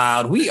that out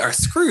loud, we are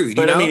screwed.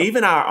 But I mean,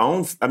 even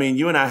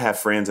you and I have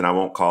friends, and I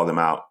won't call them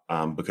out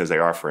because they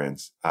are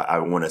friends. I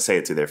want to say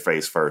it to their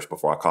face first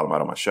before I call them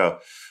out on my show.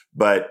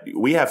 But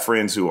we have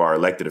friends who are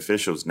elected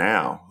officials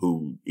now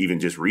who even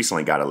just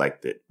recently got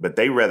elected, but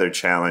they rather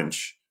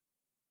challenge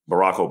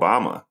Barack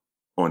Obama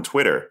on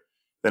Twitter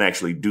than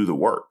actually do the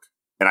work.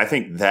 And I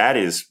think that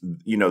is,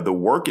 the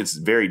work is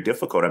very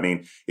difficult. I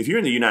mean, if you're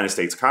in the United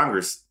States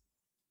Congress,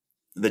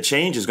 the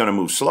change is going to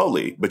move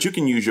slowly, but you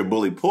can use your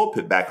bully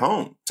pulpit back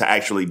home to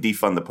actually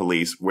defund the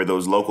police where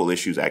those local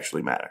issues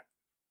actually matter.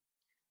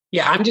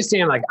 Yeah, I'm just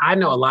saying, like, I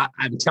know a lot.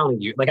 I'm telling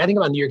you, like, I think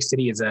about New York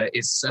City is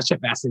such a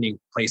fascinating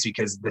place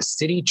because the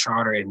city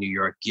charter in New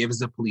York gives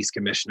the police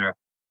commissioner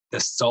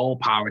the sole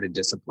power to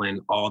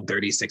discipline all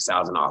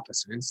 36,000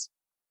 officers.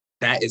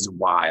 That is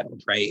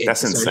wild, right?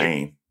 That's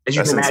insane. As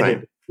you can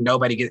imagine,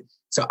 nobody gets.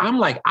 So I'm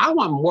like, I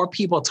want more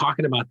people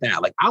talking about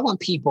that. Like, I want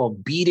people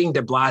beating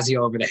de Blasio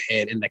over the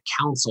head in the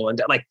council. And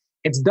like,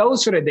 it's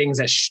those sort of things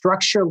that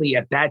structurally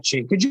at that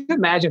change. Could you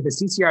imagine if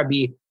the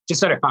CCRB just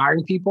started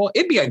firing people?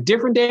 It'd be a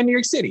different day in New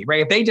York City,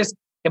 right?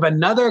 If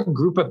another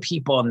group of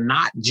people,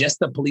 not just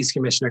the police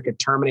commissioner, could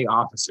terminate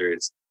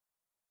officers,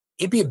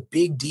 it'd be a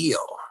big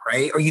deal,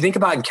 right? Or you think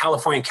about in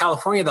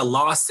California, the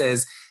law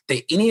says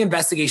that any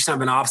investigation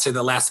of an officer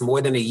that lasts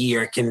more than a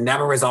year can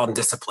never result in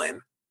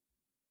discipline.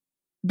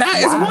 That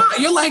is wild.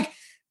 You're like,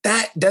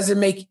 that doesn't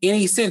make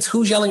any sense.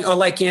 Who's yelling? Or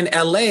like in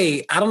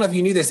LA, I don't know if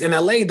you knew this. In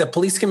LA, the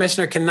police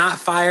commissioner cannot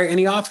fire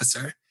any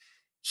officer.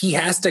 He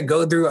has to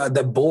go through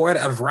the Board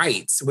of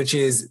Rights, which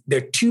is there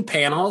are 2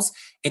 panels,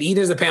 and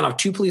either is a panel of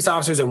 2 police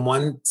officers and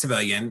 1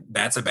 civilian.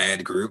 That's a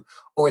bad group.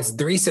 Or it's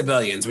 3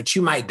 civilians, which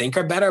you might think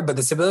are better, but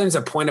the civilians are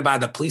appointed by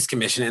the police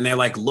commission, and they're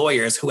like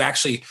lawyers who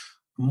actually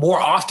more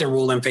often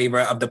rule in favor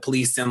of the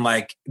police than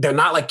like, they're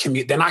not like,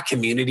 they're not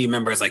community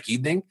members like you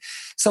think.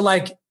 So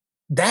like,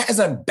 that is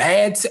a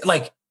bad,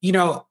 like,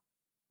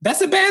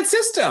 that's a bad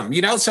system,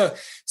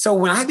 So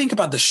when I think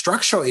about the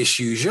structural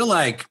issues, you're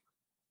like,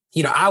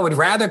 I would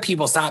rather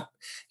people stop.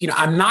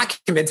 I'm not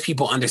convinced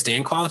people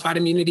understand qualified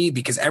immunity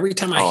because every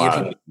time I hear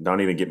people,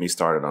 don't even get me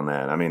started on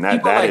that. I mean,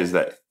 that is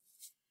that.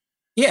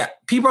 Yeah.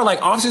 People are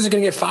like, officers are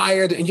going to get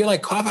fired. And you're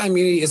like, qualified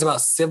immunity is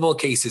about civil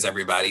cases,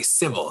 everybody.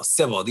 Civil.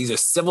 These are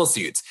civil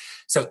suits.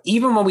 So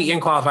even when we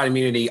end qualified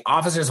immunity,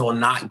 officers will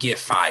not get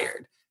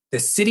fired. The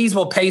cities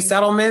will pay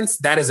settlements.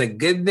 That is a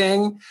good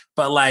thing.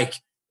 But like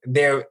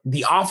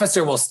the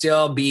officer will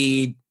still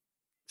be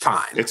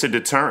fine. It's a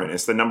deterrent.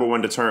 It's the number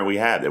one deterrent we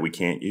have that we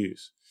can't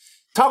use.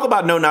 Talk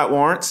about no-knock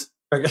warrants.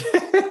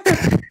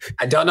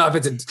 I don't know if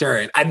it's a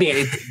deterrent. I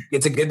mean,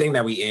 it's a good thing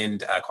that we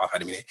end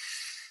qualified immunity.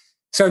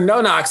 So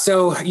no knock.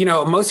 So,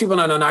 most people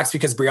know no knocks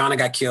because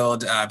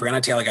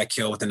Breonna Taylor got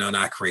killed with the no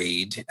knock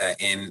raid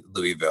in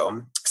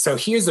Louisville. So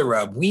here's the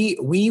rub.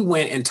 We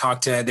went and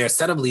talked to their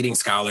set of leading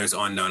scholars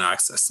on no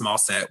knocks, a small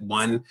set.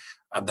 One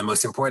of the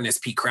most important is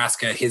Pete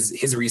Kraska.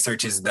 His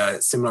research is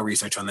the seminal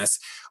research on this.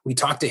 We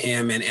talked to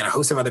him and a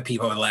host of other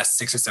people over the last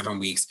 6 or 7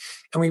 weeks.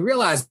 And we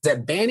realized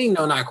that banning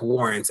no knock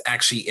warrants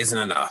actually isn't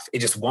enough. It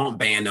just won't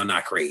ban no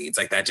knock raids.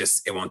 Like that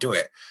it won't do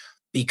it.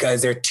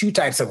 Because there are two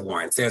types of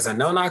warrants. There's a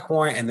no-knock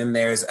warrant, and then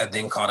there's a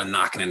thing called a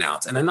knock and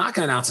announce. And a knock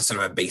and announce is sort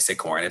of a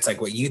basic warrant. It's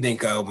like what you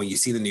think of when you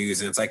see the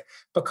news, and it's like,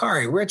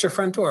 Bakari, we're at your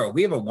front door.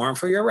 We have a warrant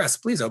for your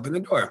arrest. Please open the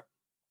door.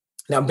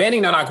 Now,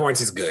 banning no-knock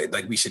warrants is good.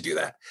 Like, we should do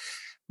that.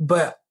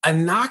 But a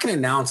knock and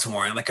announce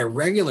warrant, like a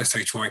regular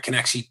search warrant, can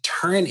actually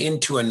turn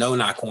into a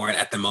no-knock warrant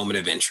at the moment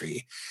of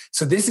entry.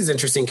 So this is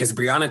interesting because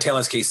Breonna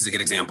Taylor's case is a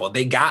good example.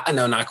 They got a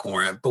no-knock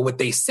warrant, but what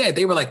they said,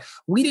 they were like,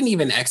 we didn't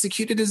even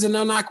execute it as a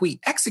no-knock. We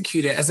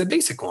executed it as a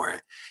basic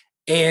warrant.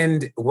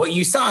 And what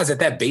you saw is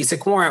that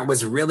basic warrant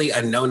was really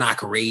a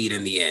no-knock raid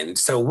in the end.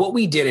 So what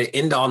we did at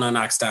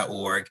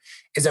endallnoknocks.org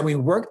is that we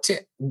worked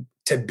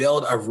to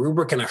build a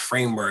rubric and a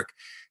framework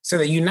so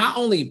that you not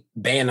only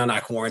ban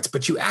no-knock warrants,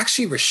 but you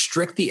actually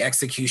restrict the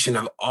execution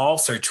of all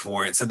search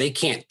warrants so they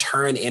can't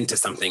turn into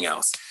something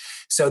else.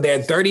 So there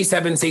are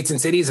 37 states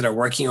and cities that are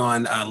working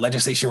on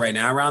legislation right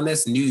now around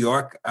this. New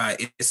York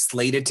is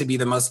slated to be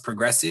the most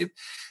progressive.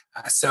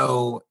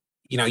 So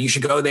you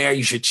should go there.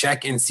 You should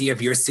check and see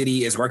if your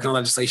city is working on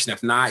legislation.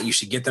 If not, you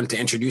should get them to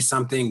introduce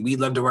something. We'd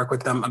love to work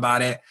with them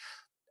about it.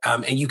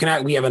 And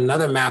we have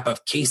another map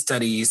of case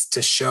studies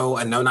to show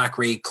a no-knock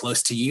raid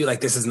close to you.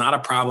 Like, this is not a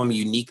problem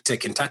unique to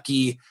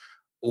Kentucky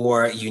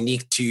or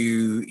unique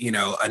to,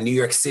 a New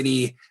York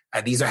City.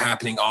 These are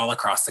happening all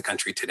across the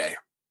country today.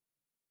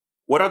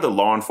 What are the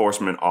law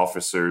enforcement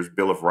officers'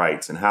 Bill of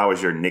Rights, and how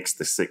is your Nix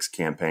the Six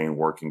campaign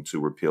working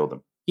to repeal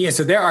them? Yeah,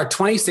 so there are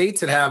 20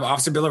 states that have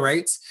Officer Bill of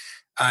Rights,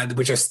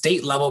 which are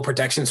state-level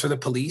protections for the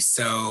police.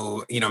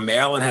 So,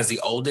 Maryland has the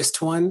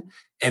oldest one.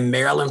 And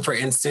Maryland, for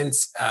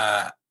instance,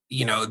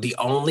 the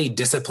only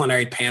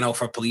disciplinary panel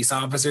for police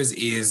officers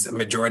is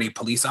majority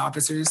police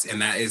officers,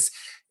 and that is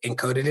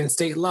encoded in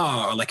state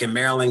law. Or like in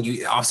Maryland,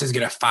 officers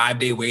get a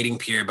 5-day waiting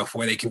period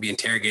before they can be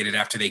interrogated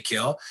after they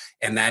kill,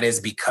 and that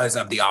is because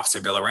of the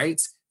Officer Bill of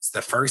Rights. It's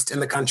the first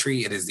in the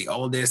country. It is the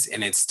oldest,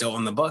 and it's still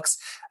in the books.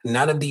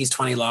 None of these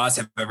 20 laws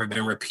have ever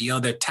been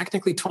repealed. They're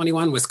technically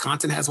 21.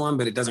 Wisconsin has one,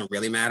 but it doesn't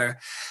really matter.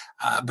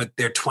 But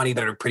there are 20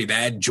 that are pretty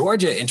bad.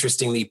 Georgia,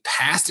 interestingly,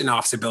 passed an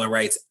Officer Bill of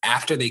Rights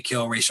after they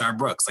killed Rayshard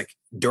Brooks. Like,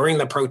 during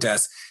the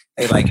protests,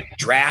 they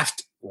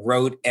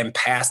wrote and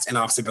passed an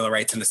Officer Bill of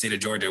Rights in the state of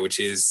Georgia, which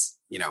is,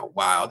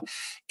 wild.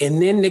 And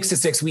then Nix to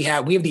Six, we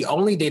have the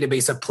only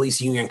database of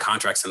police union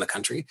contracts in the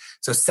country.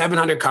 So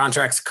 700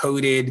 contracts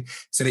coded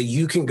so that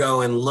you can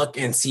go and look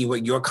and see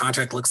what your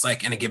contract looks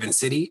like in a given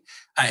city.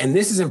 And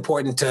this is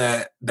important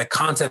to the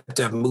concept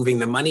of moving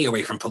the money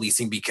away from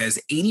policing, because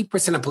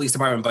 80% of police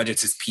department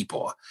budgets is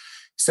people.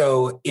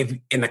 So if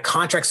in the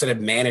contracts sort of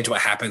manage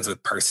what happens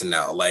with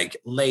personnel, like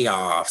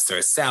layoffs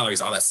or salaries,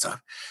 all that stuff.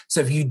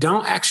 So if you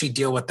don't actually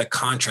deal with the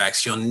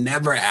contracts, you'll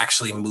never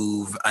actually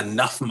move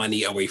enough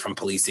money away from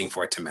policing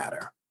for it to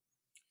matter.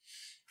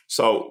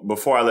 So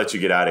before I let you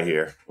get out of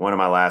here, one of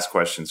my last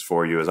questions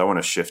for you is I want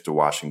to shift to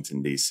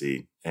Washington,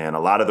 D.C. And a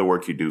lot of the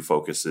work you do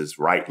focuses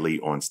rightly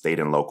on state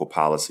and local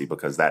policy,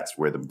 because that's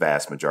where the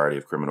vast majority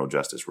of criminal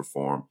justice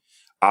reform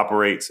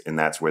operates, and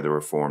that's where the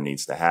reform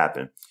needs to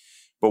happen.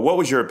 But what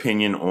was your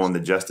opinion on the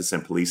Justice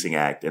and Policing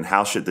Act, and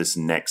how should this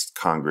next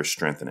Congress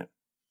strengthen it?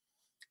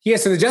 Yeah,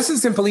 so the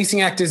Justice and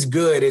Policing Act is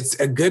good. It's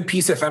a good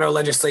piece of federal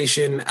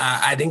legislation.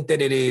 I think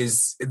that it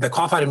is, the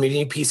qualified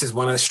immunity piece is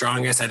one of the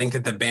strongest. I think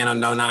that the ban on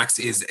no-knocks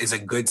is a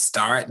good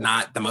start,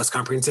 not the most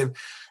comprehensive.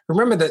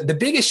 Remember, the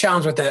biggest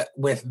challenge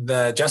with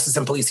the Justice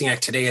and Policing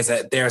Act today is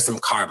that there are some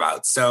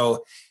carve-outs.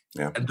 So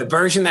the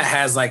version that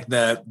has like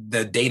the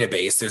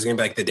database, there's going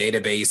to be like the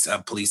database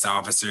of police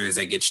officers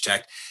that gets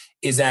checked,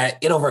 is that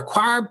it'll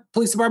require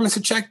police departments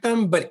to check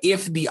them. But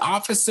if the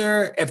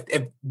officer, if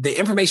the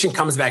information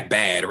comes back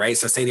bad, right?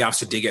 So say the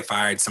officer did get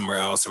fired somewhere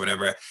else or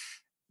whatever,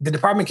 the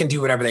department can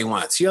do whatever they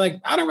want. So you're like,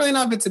 I don't really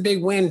know if it's a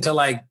big win to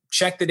like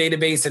check the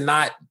database and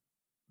not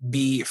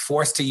be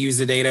forced to use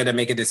the data to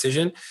make a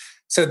decision.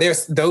 So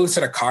there's those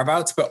sort of carve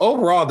outs, but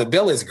overall the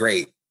bill is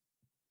great.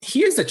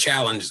 Here's the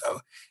challenge though,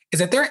 is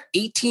that there are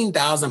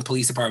 18,000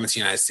 police departments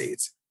in the United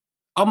States.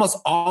 Almost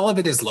all of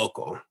it is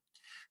local.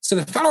 So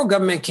the federal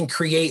government can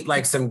create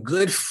like some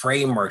good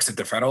frameworks at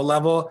the federal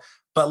level,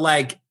 but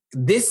like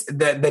this,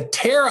 the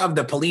terror of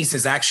the police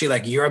is actually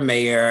like your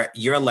mayor,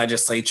 your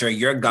legislature,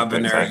 your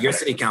governor, your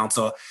city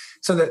council.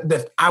 So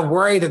I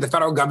worry that the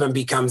federal government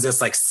becomes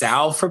this like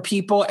salve for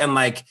people, and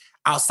like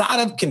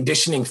outside of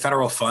conditioning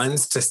federal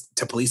funds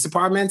to police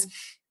departments,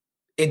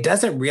 it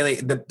doesn't really,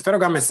 the federal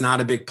government's not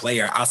a big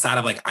player outside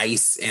of like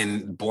ICE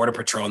and Border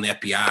Patrol and the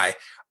FBI.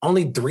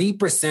 Only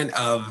 3%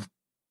 of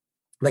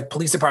like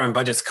police department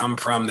budgets come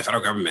from the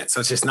federal government.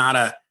 So it's just not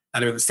a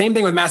Same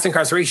thing with mass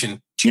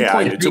incarceration.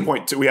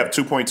 2.2. We have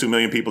 2.2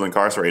 million people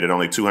incarcerated.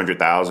 Only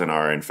 200,000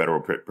 are in federal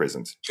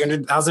prisons.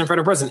 200,000 in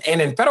federal prison.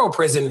 And in federal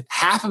prison,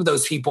 half of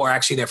those people are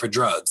actually there for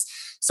drugs.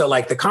 So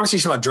like the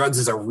conversation about drugs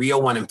is a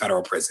real one in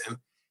federal prison.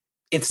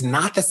 It's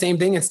not the same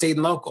thing in state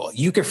and local.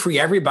 You could free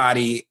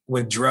everybody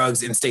with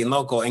drugs in state and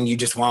local and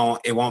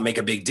it won't make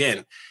a big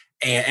dent.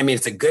 And I mean,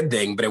 it's a good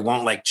thing, but it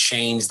won't like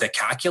change the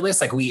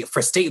calculus. Like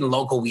for state and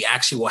local, we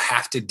actually will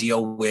have to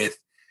deal with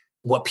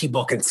what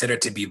people consider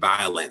to be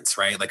violence,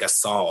 right? Like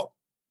assault,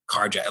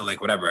 carjack,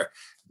 like whatever,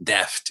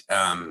 theft.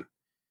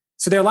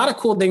 So there are a lot of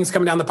cool things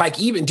coming down the pike.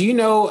 Even, do you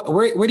know,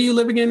 where do you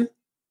live again?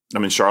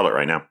 I'm in Charlotte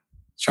right now.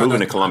 Moving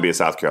to Columbia,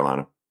 South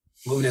Carolina.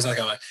 Moving to South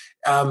Carolina.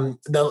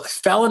 The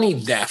felony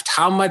theft,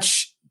 how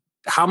much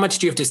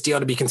do you have to steal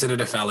to be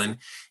considered a felon?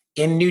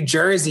 In New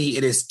Jersey,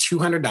 it is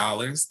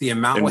 $200. The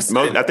amount was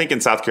I think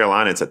in South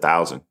Carolina, it's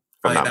 $1,000, if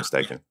I'm not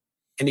mistaken.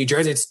 In New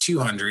Jersey, it's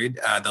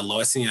 $200. The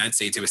lowest in the United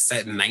States. It was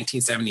set in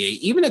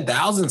 1978. Even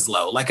 $1,000's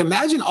low. Like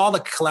imagine all the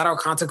collateral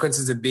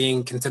consequences of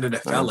being considered a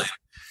felon.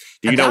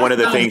 You know, one of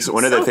the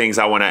things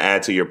I want to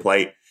add to your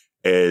plate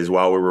is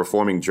while we're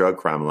reforming drug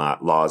crime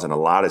laws in a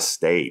lot of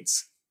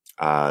states,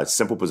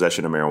 simple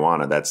possession of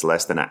marijuana, that's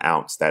less than an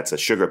ounce, that's a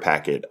sugar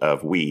packet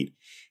of weed,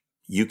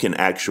 you can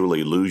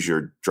actually lose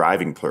your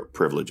driving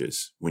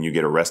privileges when you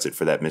get arrested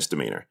for that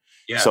misdemeanor.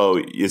 Yeah. So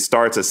it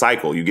starts a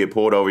cycle. You get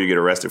pulled over, you get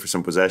arrested for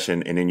some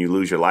possession, and then you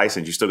lose your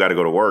license. You still got to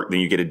go to work. Then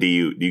you get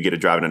you get a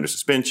driving under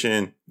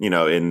suspension,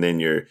 and then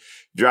your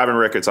driving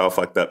record's all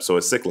fucked up. So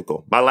it's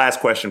cyclical. My last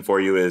question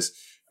for you is,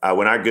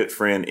 when our good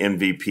friend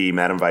MVP,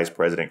 Madam Vice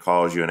President,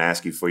 calls you and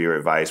asks you for your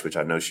advice, which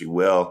I know she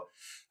will,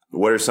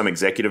 what are some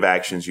executive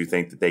actions you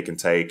think that they can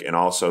take? And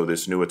also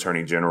this new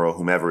attorney general,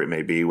 whomever it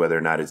may be, whether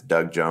or not it's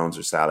Doug Jones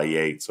or Sally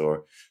Yates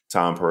or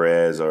Tom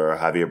Perez or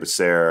Javier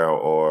Becerra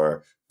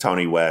or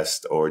Tony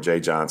West or Jay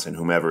Johnson,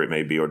 whomever it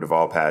may be, or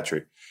Deval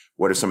Patrick,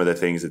 what are some of the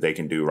things that they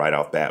can do right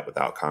off bat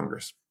without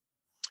Congress?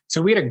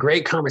 So we had a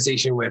great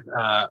conversation with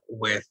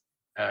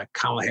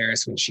Kamala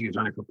Harris when she was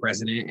running for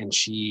president, and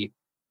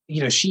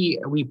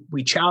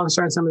we challenged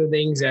her on some of the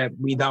things that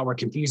we thought were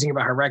confusing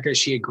about her record.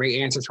 She had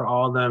great answers for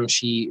all of them.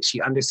 She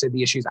understood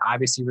the issues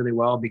obviously really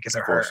well because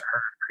of her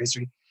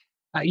history.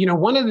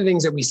 One of the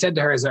things that we said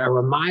to her is a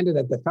reminder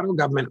that the federal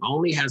government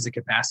only has the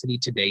capacity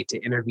today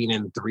to intervene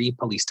in 3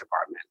 police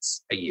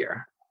departments a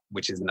year,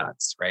 which is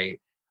nuts, right?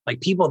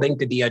 Like people think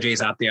the DOJ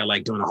is out there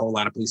like doing a whole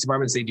lot of police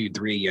departments. They do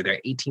 3 a year. There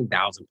are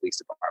 18,000 police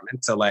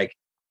departments. So like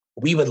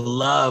we would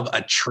love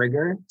a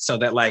trigger so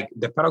that like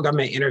the federal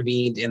government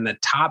intervened in the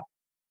top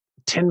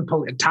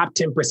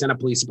 10% of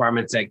police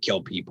departments that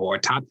kill people, or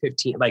top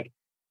 15, like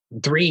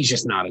 3 is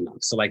just not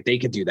enough. So like they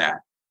could do that.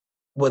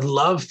 Would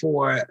love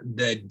for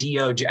the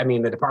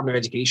DOJ, the Department of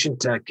Education,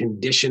 to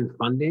condition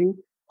funding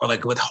or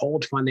like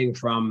withhold funding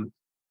from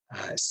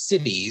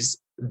cities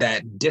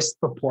that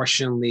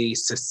disproportionately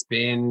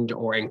suspend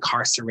or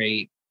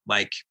incarcerate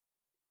like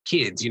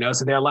kids,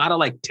 So there are a lot of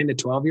like 10 to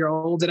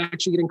 12-year-olds that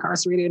actually get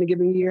incarcerated in a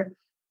given year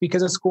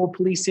because of school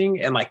policing.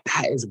 And like,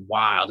 that is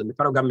wild. And the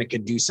federal government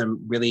could do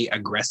some really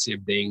aggressive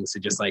things to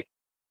just like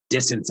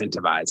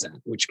disincentivize that,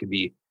 which could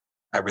be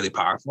really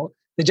powerful.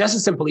 The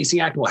Justice and Policing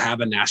Act will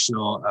have a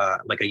national,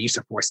 like a use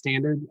of force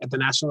standard at the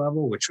national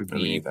level, which would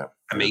be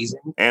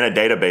amazing. And a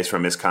database for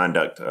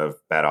misconduct of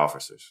bad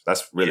officers.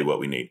 That's really what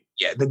we need.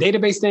 Yeah, the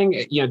database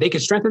thing, they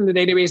could strengthen the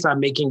database by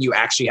making you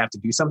actually have to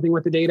do something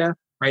with the data.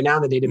 Right now,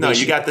 the database... No,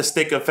 you got the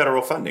stick of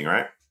federal funding,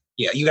 right?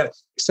 Yeah, you got...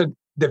 So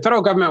the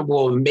federal government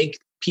will make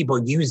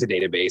people use the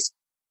database.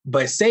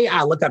 But say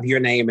I look up your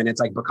name and it's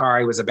like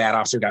Bakari was a bad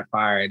officer, got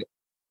fired.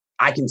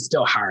 I can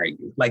still hire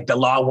you. Like the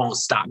law won't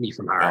stop me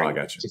from hiring. Oh, I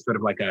got you. It's sort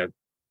of like a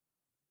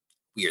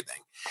weird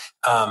thing.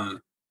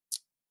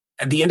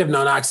 At the end of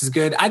No Knox is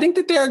good. I think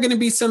that there are going to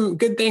be some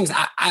good things.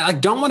 I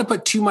don't want to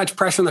put too much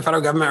pressure on the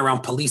federal government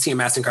around policing and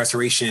mass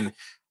incarceration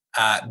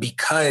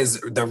because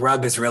the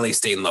rub is really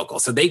state and local.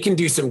 So they can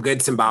do some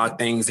good symbolic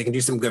things. They can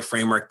do some good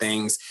framework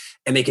things.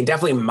 And they can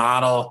definitely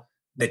model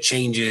the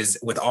changes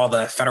with all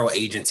the federal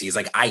agencies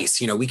like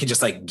ICE. We could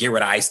just like get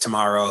rid of ICE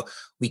tomorrow.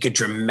 We could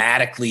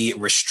dramatically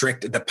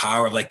restrict the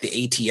power of like the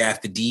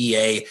ATF, the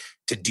DEA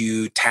to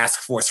do task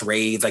force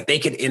raids. Like they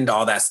could end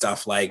all that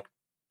stuff like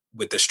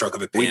with the stroke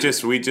of a pen. We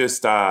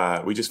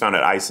just found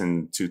out ICE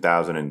in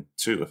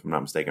 2002, if I'm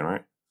not mistaken,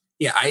 right?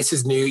 Yeah, ICE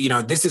is new.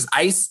 This is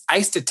ICE.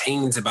 ICE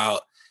detains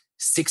about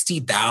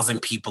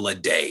 60,000 people a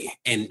day.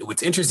 And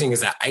what's interesting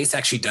is that ICE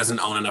actually doesn't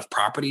own enough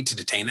property to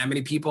detain that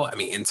many people.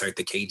 Insert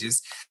the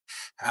cages.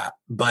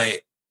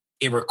 But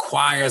it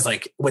requires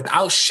like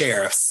without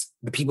sheriffs,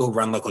 the people who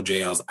run local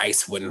jails,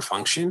 ICE wouldn't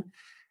function.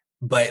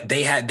 But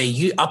they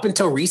up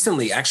until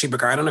recently, actually,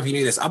 Bakar, I don't know if you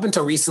knew this, up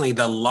until recently,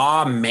 the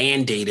law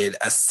mandated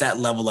a set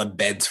level of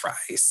beds for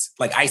ICE.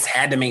 Like ICE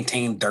had to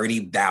maintain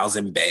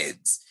 30,000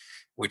 beds,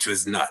 which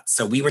was nuts.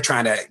 So we were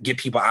trying to get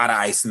people out of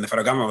ICE, and the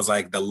federal government was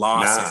like, the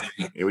law says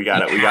we got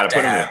to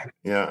put them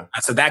in. Yeah.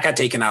 So that got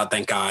taken out,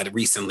 thank God,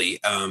 recently.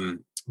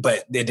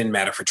 But it didn't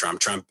matter for Trump.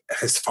 Trump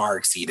has far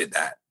exceeded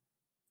that.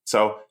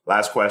 So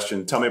last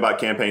question, tell me about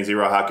Campaign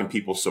Zero. How can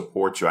people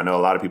support you? I know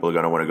a lot of people are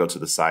going to want to go to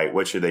the site.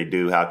 What should they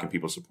do? How can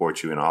people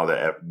support you and all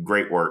that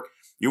great work?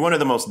 You're one of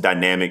the most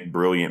dynamic,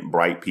 brilliant,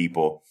 bright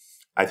people.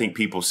 I think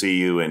people see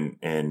you and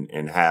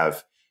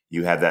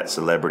you have that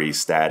celebrity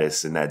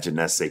status and that je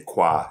ne sais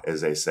quoi,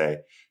 as they say.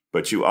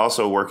 But you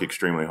also work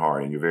extremely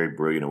hard and you're very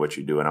brilliant at what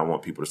you do. And I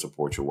want people to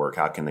support your work.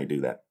 How can they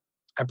do that?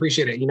 I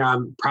appreciate it.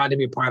 I'm proud to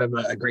be a part of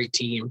a great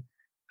team.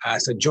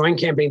 So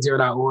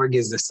joincampaign0.org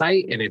is the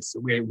site, and it's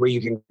where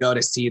you can go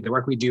to see the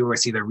work we do or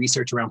see the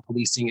research around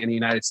policing in the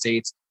United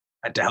States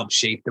to help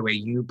shape the way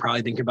you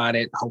probably think about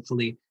it.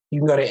 Hopefully, you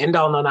can go to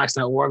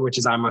endallnoknocks.org, which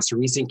is our most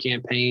recent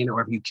campaign,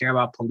 or if you care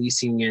about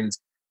police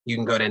unions, you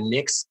can go to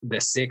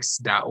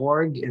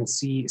nixthe6.org and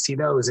see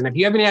those. And if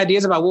you have any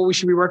ideas about what we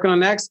should be working on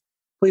next,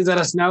 please let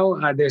us know.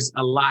 There's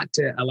a lot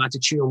to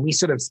chew, and we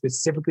sort of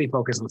specifically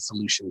focus on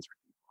solutions.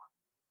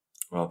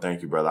 Well,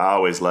 thank you, brother. I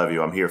always love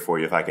you. I'm here for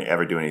you. If I can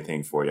ever do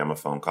anything for you, I'm a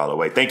phone call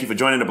away. Thank you for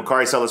joining the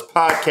Bakari Sellers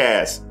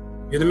podcast.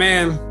 You're the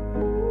man.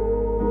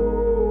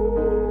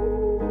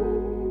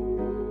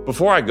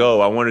 Before I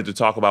go, I wanted to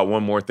talk about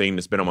one more thing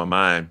that's been on my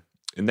mind,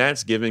 and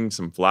that's giving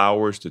some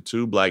flowers to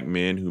two Black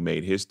men who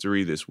made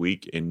history this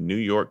week in New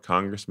York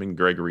Congressman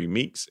Gregory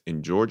Meeks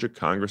and Georgia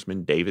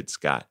Congressman David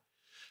Scott.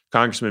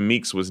 Congressman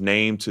Meeks was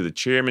named to the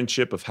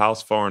chairmanship of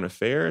House Foreign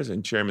Affairs,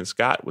 and Chairman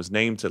Scott was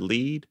named to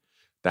lead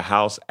the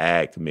House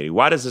Ag Committee.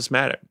 Why does this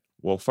matter?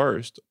 Well,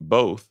 first,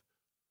 both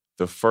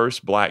the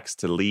first Blacks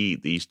to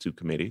lead these two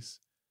committees.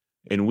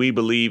 And we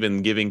believe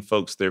in giving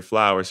folks their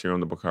flowers here on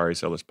the Bakari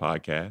Sellers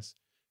podcast.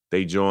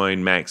 They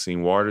joined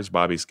Maxine Waters,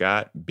 Bobby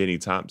Scott, Benny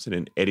Thompson,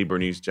 and Eddie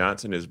Bernice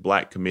Johnson as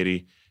Black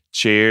committee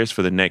chairs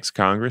for the next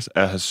Congress,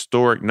 a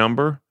historic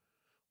number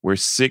where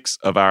 6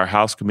 of our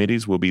House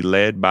committees will be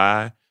led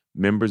by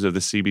members of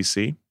the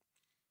CBC.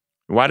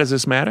 Why does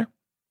this matter?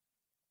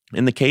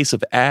 In the case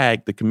of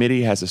ag, the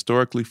committee has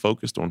historically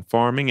focused on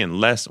farming and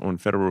less on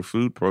federal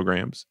food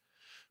programs.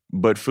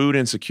 But food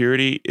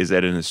insecurity is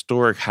at an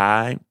historic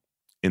high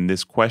in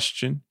this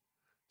question.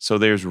 So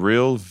there's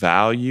real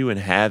value in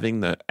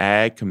having the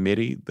ag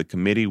committee, the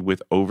committee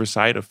with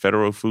oversight of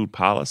federal food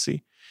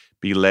policy,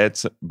 be led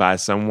by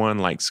someone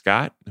like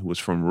Scott, who was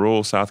from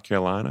rural South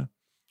Carolina,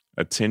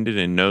 attended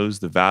and knows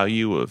the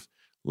value of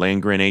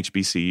land-grant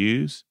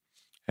HBCUs,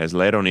 has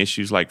led on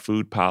issues like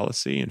food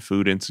policy and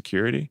food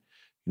insecurity,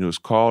 and has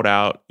called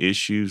out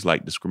issues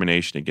like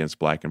discrimination against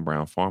Black and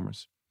brown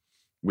farmers.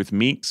 With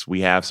Meeks, we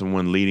have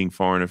someone leading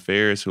foreign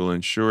affairs who will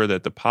ensure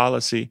that the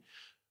policy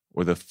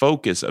or the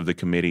focus of the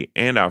committee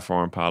and our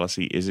foreign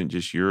policy isn't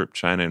just Europe,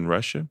 China, and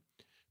Russia,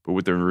 but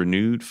with a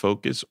renewed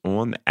focus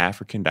on the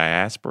African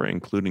diaspora,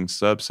 including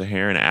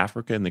sub-Saharan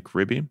Africa and the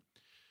Caribbean.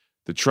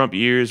 The Trump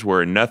years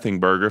were a nothing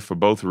burger for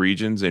both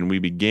regions, and we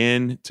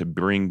begin to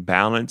bring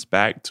balance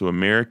back to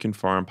American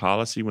foreign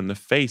policy when the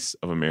face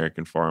of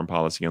American foreign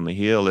policy on the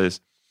Hill is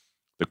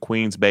the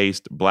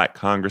Queens-based Black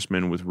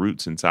congressman with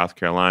roots in South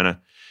Carolina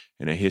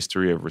and a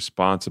history of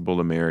responsible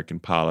American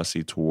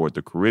policy toward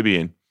the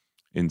Caribbean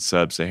in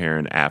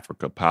sub-Saharan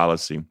Africa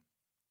policy.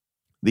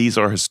 These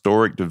are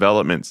historic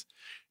developments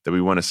that we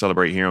want to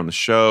celebrate here on the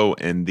show,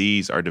 and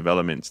these are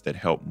developments that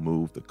help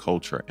move the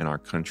culture in our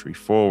country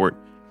forward.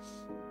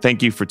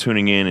 Thank you for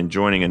tuning in and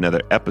joining another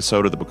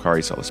episode of the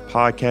Bakari Sellers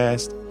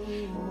podcast.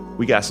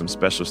 We got some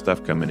special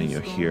stuff coming and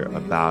you'll hear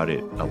about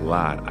it a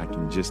lot. I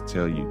can just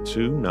tell you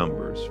 2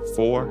 numbers,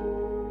 4.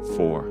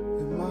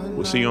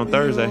 We'll see you on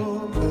Thursday.